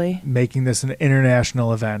 Hopefully. Making this an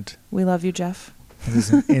international event. We love you, Jeff. It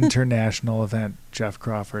is an international event, Jeff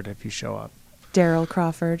Crawford, if you show up. Daryl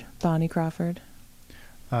Crawford, Bonnie Crawford.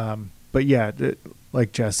 But yeah,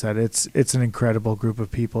 like Jess said, it's an incredible group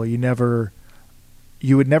of people.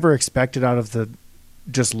 You would never expect it out of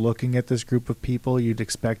just looking at this group of people. You'd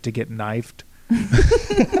expect to get knifed.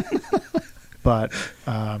 But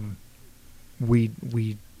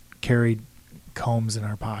we carried combs in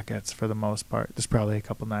our pockets for the most part. There's probably a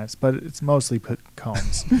couple knives, but it's mostly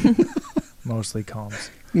combs. Mostly combs.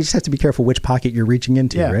 You just have to be careful which pocket you're reaching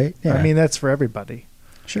into, right? Yeah. I mean, that's for everybody.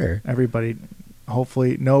 Sure. Everybody,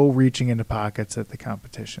 hopefully, no reaching into pockets at the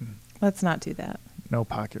competition. Let's not do that. No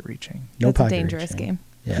pocket reaching. No It's pocket a dangerous reaching. game.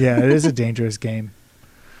 Yeah. It is a dangerous game.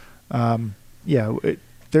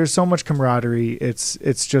 There's so much camaraderie.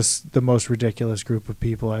 It's just the most ridiculous group of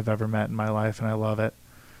people I've ever met in my life, and I love it.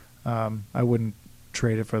 I wouldn't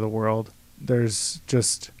trade it for the world. There's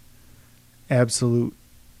just absolute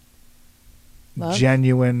Love?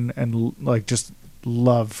 genuine and like just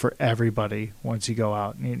love for everybody once you go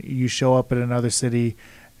out. You show up at another city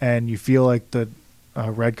and you feel like the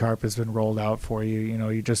red carpet has been rolled out for you.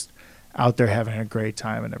 You're just out there having a great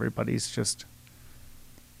time, and everybody's just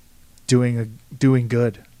doing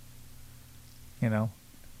good. And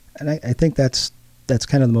I think that's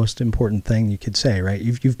kind of the most important thing you could say, right?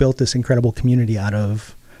 You've built this incredible community out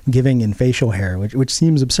of giving in facial hair, which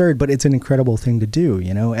seems absurd, but it's an incredible thing to do,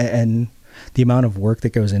 and the amount of work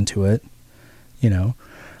that goes into it,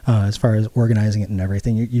 as far as organizing it and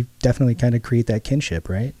everything, you definitely kind of create that kinship,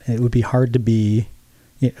 right? It would be hard to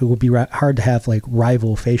hard to have like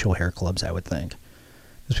rival facial hair clubs, I would think.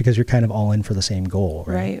 Just because you're kind of all in for the same goal,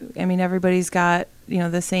 right? Right. I mean, everybody's got,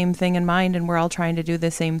 the same thing in mind, and we're all trying to do the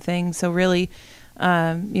same thing. So really,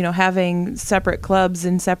 having separate clubs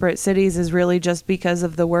in separate cities is really just because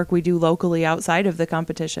of the work we do locally outside of the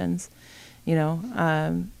competitions,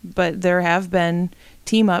 but there have been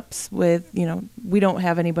team ups with, we don't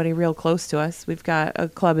have anybody real close to us. We've got a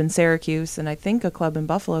club in Syracuse and I think a club in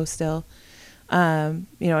Buffalo still.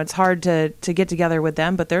 It's hard to get together with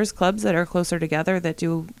them, but there's clubs that are closer together that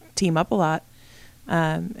do team up a lot,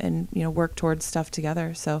 and work towards stuff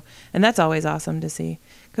together. So, and that's always awesome to see,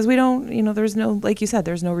 because we don't, there's no, like you said,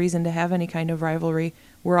 there's no reason to have any kind of rivalry.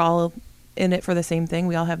 We're all in it for the same thing.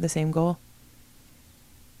 We all have the same goal.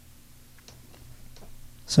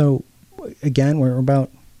 So again, we're about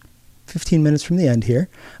 15 minutes from the end here.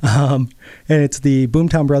 And it's the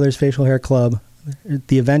Boomtown Brothers Facial Hair Club.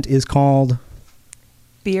 The event is called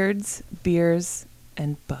Beards, Beers,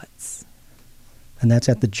 and Butts. And that's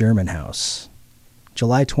at the German House,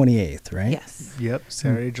 July 28th, right? Yes. Yep,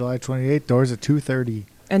 Saturday, July 28th, doors at 2:30.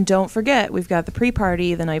 And don't forget, we've got the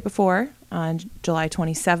pre-party the night before on July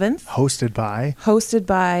 27th. Hosted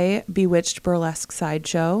by Bewitched Burlesque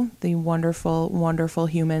Sideshow, the wonderful, wonderful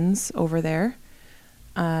humans over there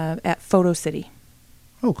at Photo City.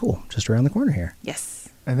 Oh, cool. Just around the corner here. Yes.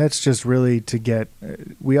 And that's just really to get,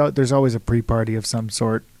 there's always a pre-party of some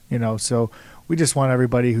sort, so we just want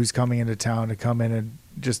everybody who's coming into town to come in and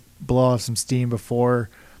just blow off some steam before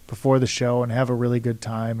the show and have a really good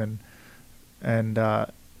time. And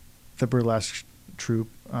the burlesque troupe,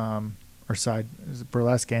 is it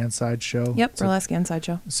burlesque and sideshow? Yep, burlesque and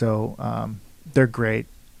sideshow. So they're great.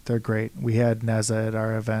 They're great. We had Neza at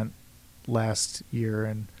our event last year,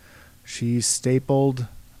 and she stapled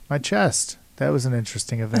my chest. That was an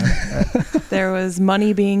interesting event. There was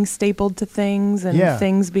money being stapled to things, and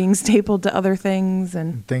things being stapled to other things,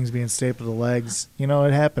 and things being stapled to legs. It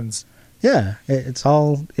happens. Yeah, it's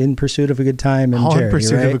all in pursuit of a good time and all charity, in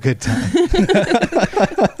pursuit right? of a good time.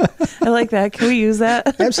 I like that. Can we use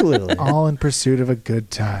that? Absolutely. All in pursuit of a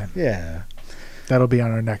good time. Yeah. That'll be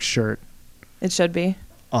on our next shirt. It should be.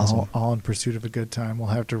 Awesome. All in pursuit of a good time. We'll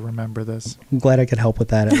have to remember this. I'm glad I could help with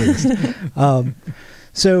that at least.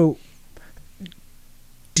 So,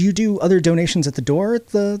 do you do other donations at the door at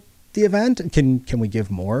the event? Can we give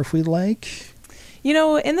more if we'd like?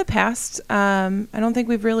 In the past, I don't think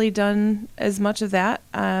we've really done as much of that,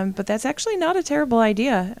 but that's actually not a terrible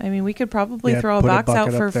idea. I mean, we could probably throw a box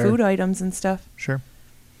out for food items and stuff. Sure.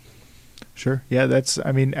 Yeah,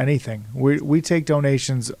 anything. We take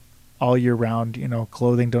donations all year round,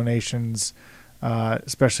 clothing donations,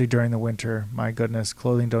 especially during the winter. My goodness,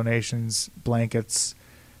 clothing donations, blankets,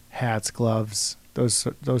 hats, gloves,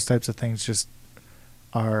 those types of things just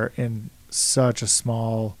are in such a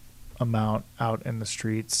small amount out in the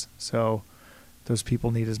streets. So those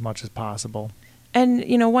people need as much as possible. And,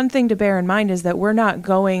 one thing to bear in mind is that we're not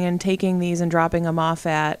going and taking these and dropping them off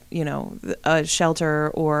at, a shelter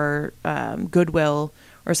or Goodwill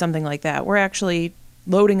or something like that. We're actually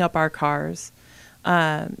loading up our cars,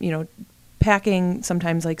 packing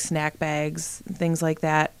sometimes like snack bags, things like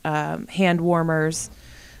that, hand warmers,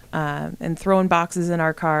 and throwing boxes in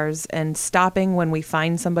our cars and stopping when we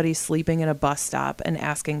find somebody sleeping in a bus stop and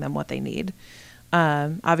asking them what they need.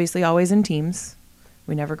 Obviously, always in teams.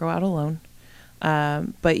 We never go out alone.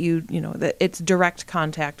 But it's direct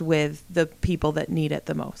contact with the people that need it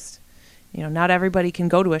the most. Not everybody can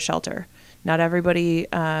go to a shelter. Not everybody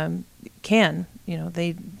can.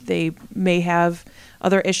 They may have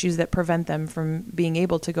other issues that prevent them from being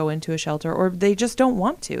able to go into a shelter, or they just don't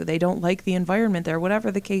want to. They don't like the environment there, whatever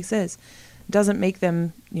the case is. It doesn't make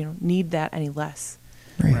them, need that any less.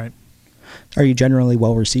 Right. Are you generally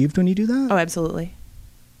well received when you do that? Oh, absolutely.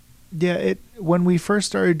 Yeah, when we first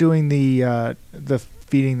started doing the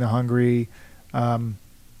feeding the hungry,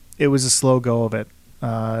 it was a slow go of it.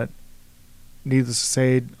 Needless to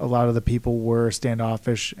say, a lot of the people were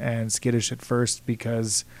standoffish and skittish at first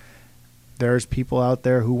because there's people out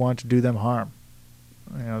there who want to do them harm.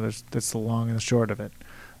 That's the long and the short of it,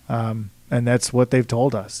 and that's what they've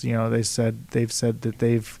told us. They've said that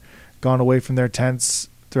they've gone away from their tents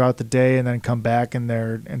throughout the day and then come back and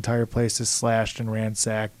their entire place is slashed and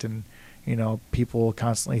ransacked, and people will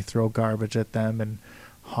constantly throw garbage at them and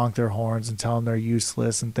honk their horns and tell them they're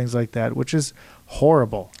useless and things like that, which is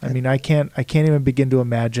horrible. I mean, I can't even begin to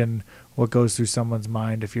imagine what goes through someone's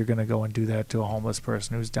mind if you're going to go and do that to a homeless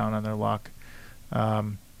person who's down on their luck.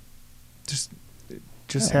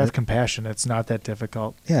 Just have compassion. It's not that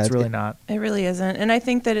difficult. Yeah, it's really not. It really isn't. And I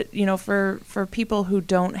think that, for people who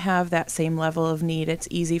don't have that same level of need, it's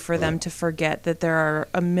easy for them to forget that there are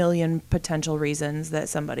a million potential reasons that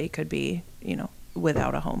somebody could be,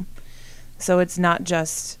 without a home. So it's not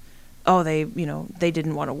just, they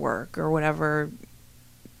didn't want to work or whatever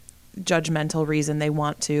judgmental reason they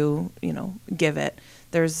want to, give it.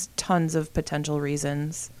 There's tons of potential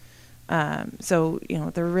reasons. So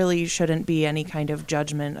there really shouldn't be any kind of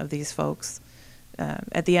judgment of these folks.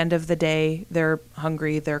 At the end of the day, they're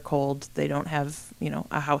hungry, they're cold, they don't have,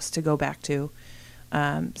 a house to go back to.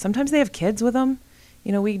 Sometimes they have kids with them.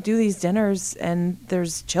 We do these dinners and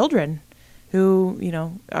there's children who,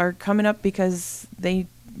 are coming up because they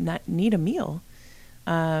need a meal.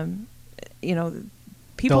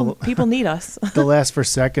 People need us. They'll ask for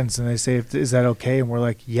seconds and they say, is that okay? And we're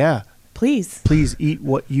like, yeah. Please eat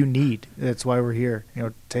what you need. That's why we're here.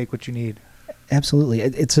 Take what you need. Absolutely.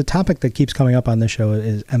 It's a topic that keeps coming up on this show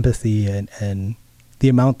is empathy and the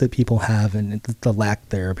amount that people have and the lack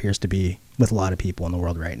there appears to be with a lot of people in the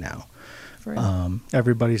world right now.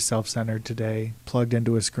 Everybody's self-centered today, plugged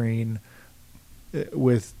into a screen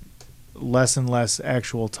with less and less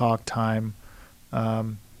actual talk time.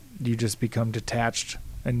 You just become detached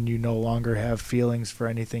and you no longer have feelings for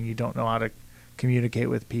anything. You don't know how to communicate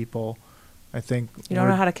with people. I think you don't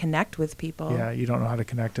know how to connect with people. Yeah, you don't know how to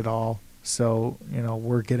connect at all. So,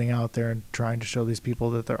 we're getting out there and trying to show these people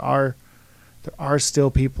that there are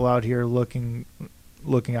still people out here looking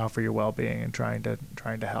out for your well-being and trying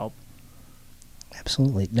to help.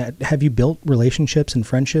 Absolutely. Now, have you built relationships and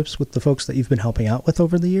friendships with the folks that you've been helping out with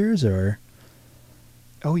over the years, or?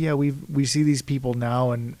 Oh yeah, we see these people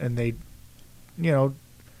now and they,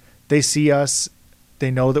 they see us.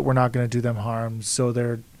 They know that we're not going to do them harm, so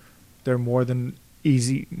they're more than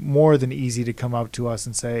easy to come up to us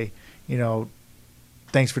and say,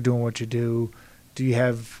 thanks for doing what you do. Do you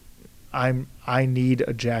have? I need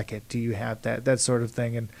a jacket. Do you have that sort of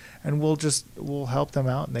thing? And we'll help them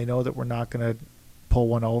out, and they know that we're not going to pull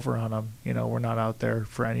one over on them. We're not out there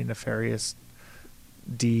for any nefarious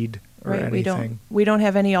deed or anything. We don't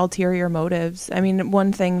have any ulterior motives. I mean,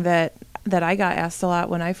 one thing that I got asked a lot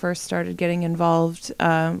when I first started getting involved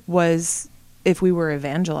was if we were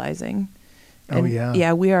evangelizing. And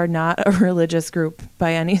yeah, we are not a religious group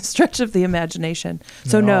by any stretch of the imagination.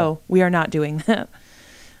 So no, we are not doing that.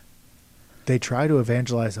 They try to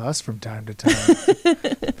evangelize us from time to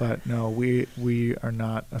time, but no, we are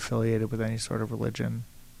not affiliated with any sort of religion.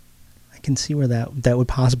 I can see where that would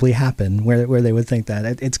possibly happen, where they would think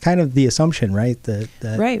that. It's kind of the assumption, right? That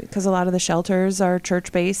right, because a lot of the shelters are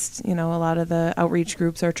church-based. A lot of the outreach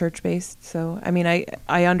groups are church-based. So, I mean,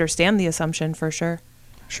 I understand the assumption for sure.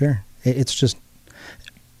 Sure. It's just,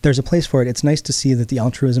 there's a place for it. It's nice to see that the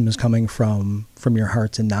altruism is coming from your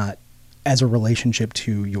hearts and not as a relationship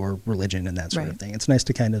to your religion and that sort of thing. It's nice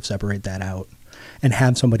to kind of separate that out and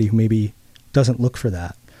have somebody who maybe doesn't look for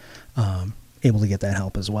that, able to get that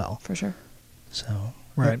help as well. For sure. So,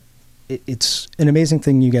 right. It's an amazing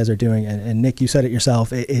thing you guys are doing. And Nick, you said it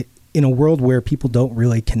yourself, in a world where people don't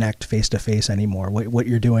really connect face to face anymore, what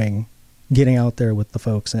you're doing, getting out there with the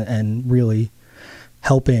folks and really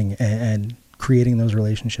helping and creating those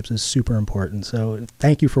relationships is super important. So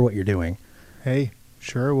thank you for what you're doing. Hey,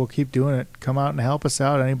 sure. We'll keep doing it. Come out and help us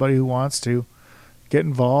out. Anybody who wants to, Get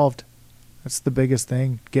involved. That's the biggest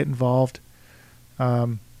thing. Get involved.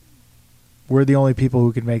 We're the only people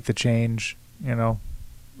who can make the change, and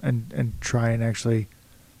try and actually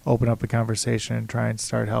open up a conversation and try and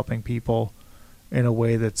start helping people in a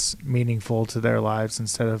way that's meaningful to their lives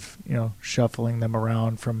instead of, shuffling them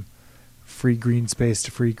around from free green space to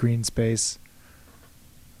free green space.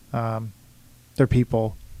 They're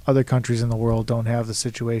people. Other countries in the world don't have the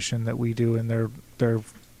situation that we do, and they're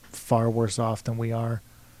far worse off than we are,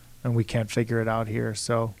 and we can't figure it out here.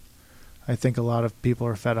 So I think a lot of people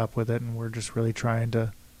are fed up with it, and we're just really trying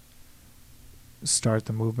to start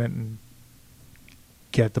the movement and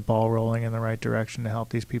get the ball rolling in the right direction to help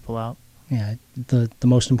these people out. Yeah, the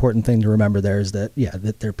most important thing to remember there is that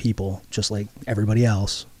they're people just like everybody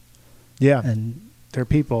else. Yeah, and they're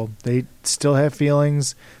people. They still have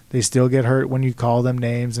feelings. They still get hurt when you call them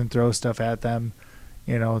names and throw stuff at them.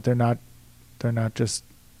 They're not just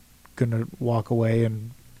gonna walk away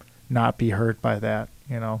and not be hurt by that.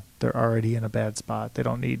 They're already in a bad spot. They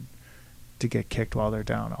don't need to get kicked while they're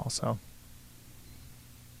down also.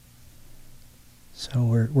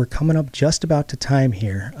 So we're coming up just about to time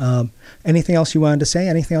here. Anything else you wanted to say?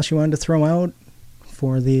 Anything else you wanted to throw out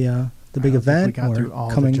for the big event? We got through all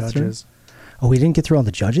the judges. Oh, we didn't get through all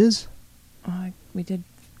the judges? We did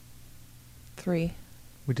 3.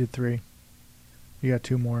 We did 3. You got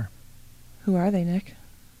 2 more. Who are they, Nick?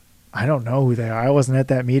 I don't know who they are. I wasn't at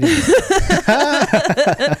that meeting.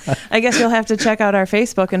 I guess you'll have to check out our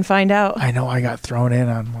Facebook and find out. I know I got thrown in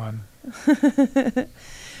on one.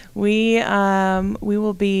 We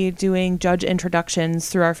will be doing judge introductions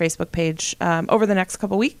through our Facebook page over the next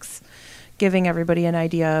couple weeks, giving everybody an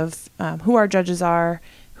idea of who our judges are,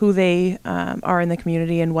 who they are in the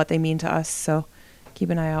community, and what they mean to us. So keep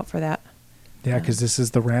an eye out for that. Yeah, because this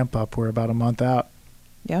is the ramp up. We're about a month out.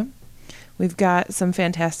 Yeah. We've got some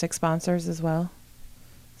fantastic sponsors as well.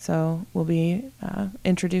 So we'll be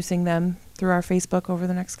introducing them through our Facebook over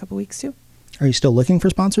the next couple weeks too. Are you still looking for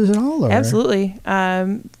sponsors at all? Or? Absolutely.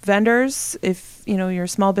 Vendors, if you're a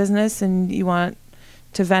small business and you want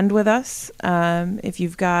to vend with us, if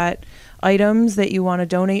you've got items that you want to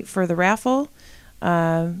donate for the raffle,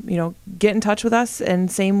 get in touch with us.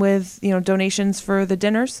 And same with, donations for the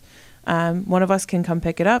dinners. One of us can come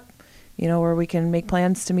pick it up, or we can make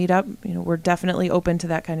plans to meet up. We're definitely open to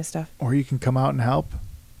that kind of stuff. Or you can come out and help.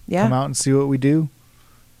 Yeah. Come out and see what we do.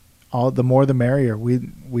 The more the merrier.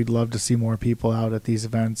 We'd love to see more people out at these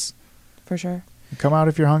events. For sure. Come out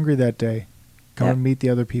if you're hungry that day. Come Yep. and meet the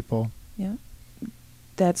other people. Yeah.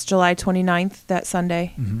 That's July 29th, that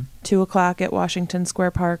Sunday. 2 o'clock at Washington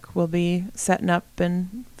Square Park. We'll be setting up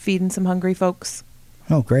and feeding some hungry folks.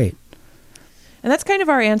 Oh, great. And that's kind of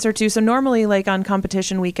our answer too. So normally, like on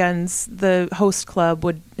competition weekends, the host club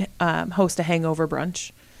would host a hangover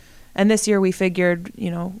brunch. And this year we figured,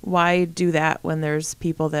 why do that when there's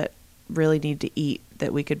people that really need to eat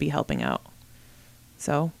that we could be helping out?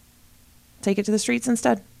 So take it to the streets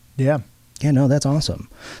instead. Yeah. Yeah, no, that's awesome.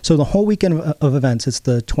 So the whole weekend of events, it's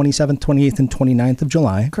the 27th, 28th, and 29th of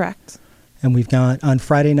July. Correct. And we've got, on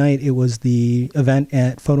Friday night, it was the event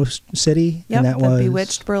at Photo City. Yep, and that was the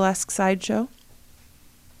Bewitched Burlesque Sideshow.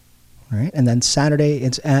 Right. And then Saturday,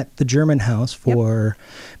 it's at the German House for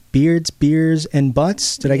Beards, Beers, and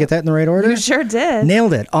Butts. Did I get that in the right order? You sure did.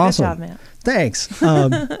 Nailed it. Awesome. Good job, man. Thanks.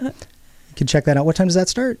 You can check that out. What time does that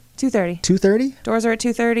start? 2:30. 2:30? Doors are at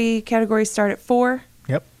 2:30. Categories start at 4.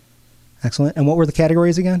 Yep. Excellent. And what were the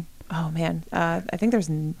categories again? Oh, man. I think there's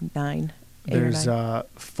 9. 8 There's or 9.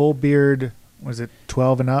 full beard, was it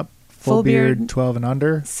 12 and up? Full beard, 12 and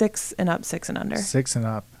under? 6 and up, 6 and under. 6 and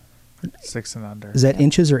up. 6 and under. Is that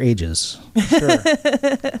inches or ages? Sure.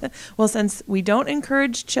 Well, since we don't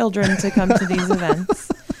encourage children to come to these events,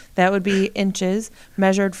 that would be inches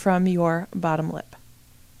measured from your bottom lip.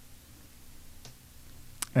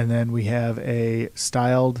 And then we have a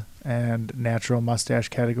styled and natural mustache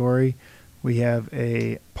category. We have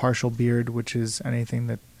a partial beard, which is anything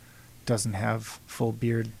that doesn't have full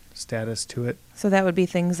beard status to it. So that would be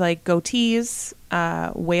things like goatees,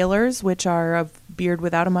 whalers, which are a beard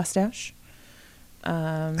without a mustache.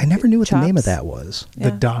 I never knew what the name of that was. Yeah.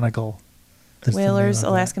 The Donegal. That's the name Whalers, of it.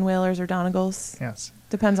 Alaskan whalers, or Donegals. Yes.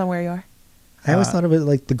 Depends on where you are. I always thought of it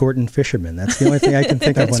like the Gordon Fisherman. That's the only thing I can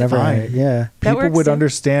think of That's whenever fine. yeah. That People works would too.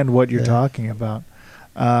 understand what you're Yeah. talking about.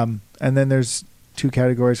 And then there's 2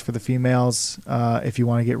 categories for the females. If you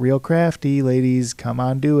want to get real crafty, ladies, come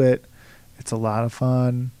on, do it. It's a lot of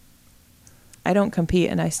fun. I don't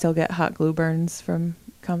compete, and I still get hot glue burns from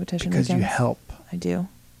competition Because you weekends. help. I do.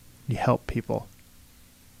 You help people.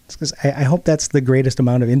 It's 'cause I hope that's the greatest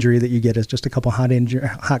amount of injury that you get is just a couple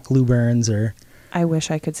hot glue burns or I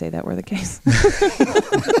wish I could say that were the case.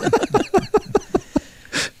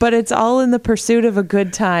 But it's all in the pursuit of a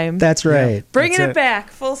good time. That's right. Yeah. Bringing That's it back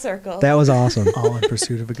full circle. That was awesome. All in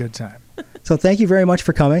pursuit of a good time. So thank you very much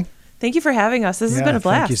for coming. Thank you for having us. This has been a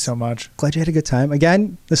blast. Thank you so much. Glad you had a good time.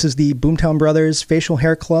 Again, this is the Boomtown Brothers Facial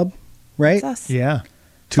Hair Club, right? That's us. Yeah.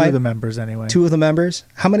 Two 5 of the members anyway. 2 of the members.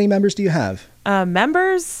 How many members do you have?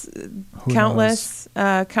 Members, Who countless.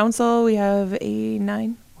 Council, we have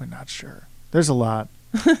 9. We're not sure. There's a lot.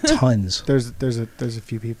 Tons. There's a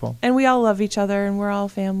few people. And we all love each other, and we're all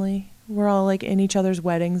family. We're all like in each other's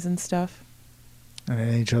weddings and stuff. And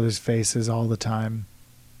in each other's faces all the time.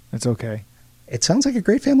 It's okay. It sounds like a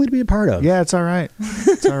great family to be a part of. Yeah, it's all right.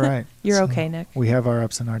 It's all right. You're So, okay, Nick. We have our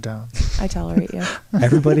ups and our downs. I tolerate you.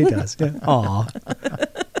 Everybody does. Yeah. Aw.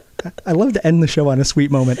 I love to end the show on a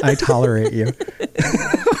sweet moment. I tolerate you.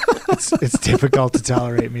 It's difficult to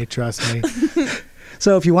tolerate me, trust me.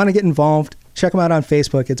 So if you want to get involved, check them out on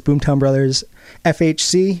Facebook. It's Boomtown Brothers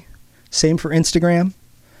FHC. Same for Instagram.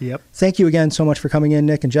 Yep. Thank you again so much for coming in,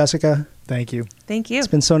 Nick and Jessica. Thank you. Thank you. It's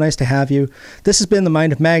been so nice to have you. This has been The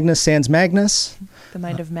Mind of Magnus sans Magnus. The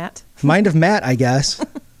mind of Matt. Mind of Matt, I guess.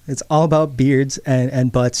 It's all about beards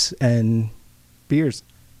and butts and Beers.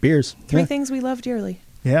 beers. 3 Yeah. things we love dearly.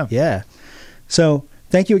 Yeah. Yeah. So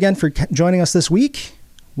thank you again for joining us this week.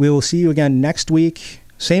 We will see you again next week.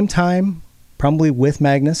 Same time, probably with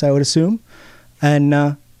Magnus, I would assume.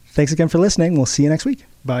 And thanks again for listening. We'll see you next week.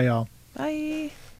 Bye, y'all.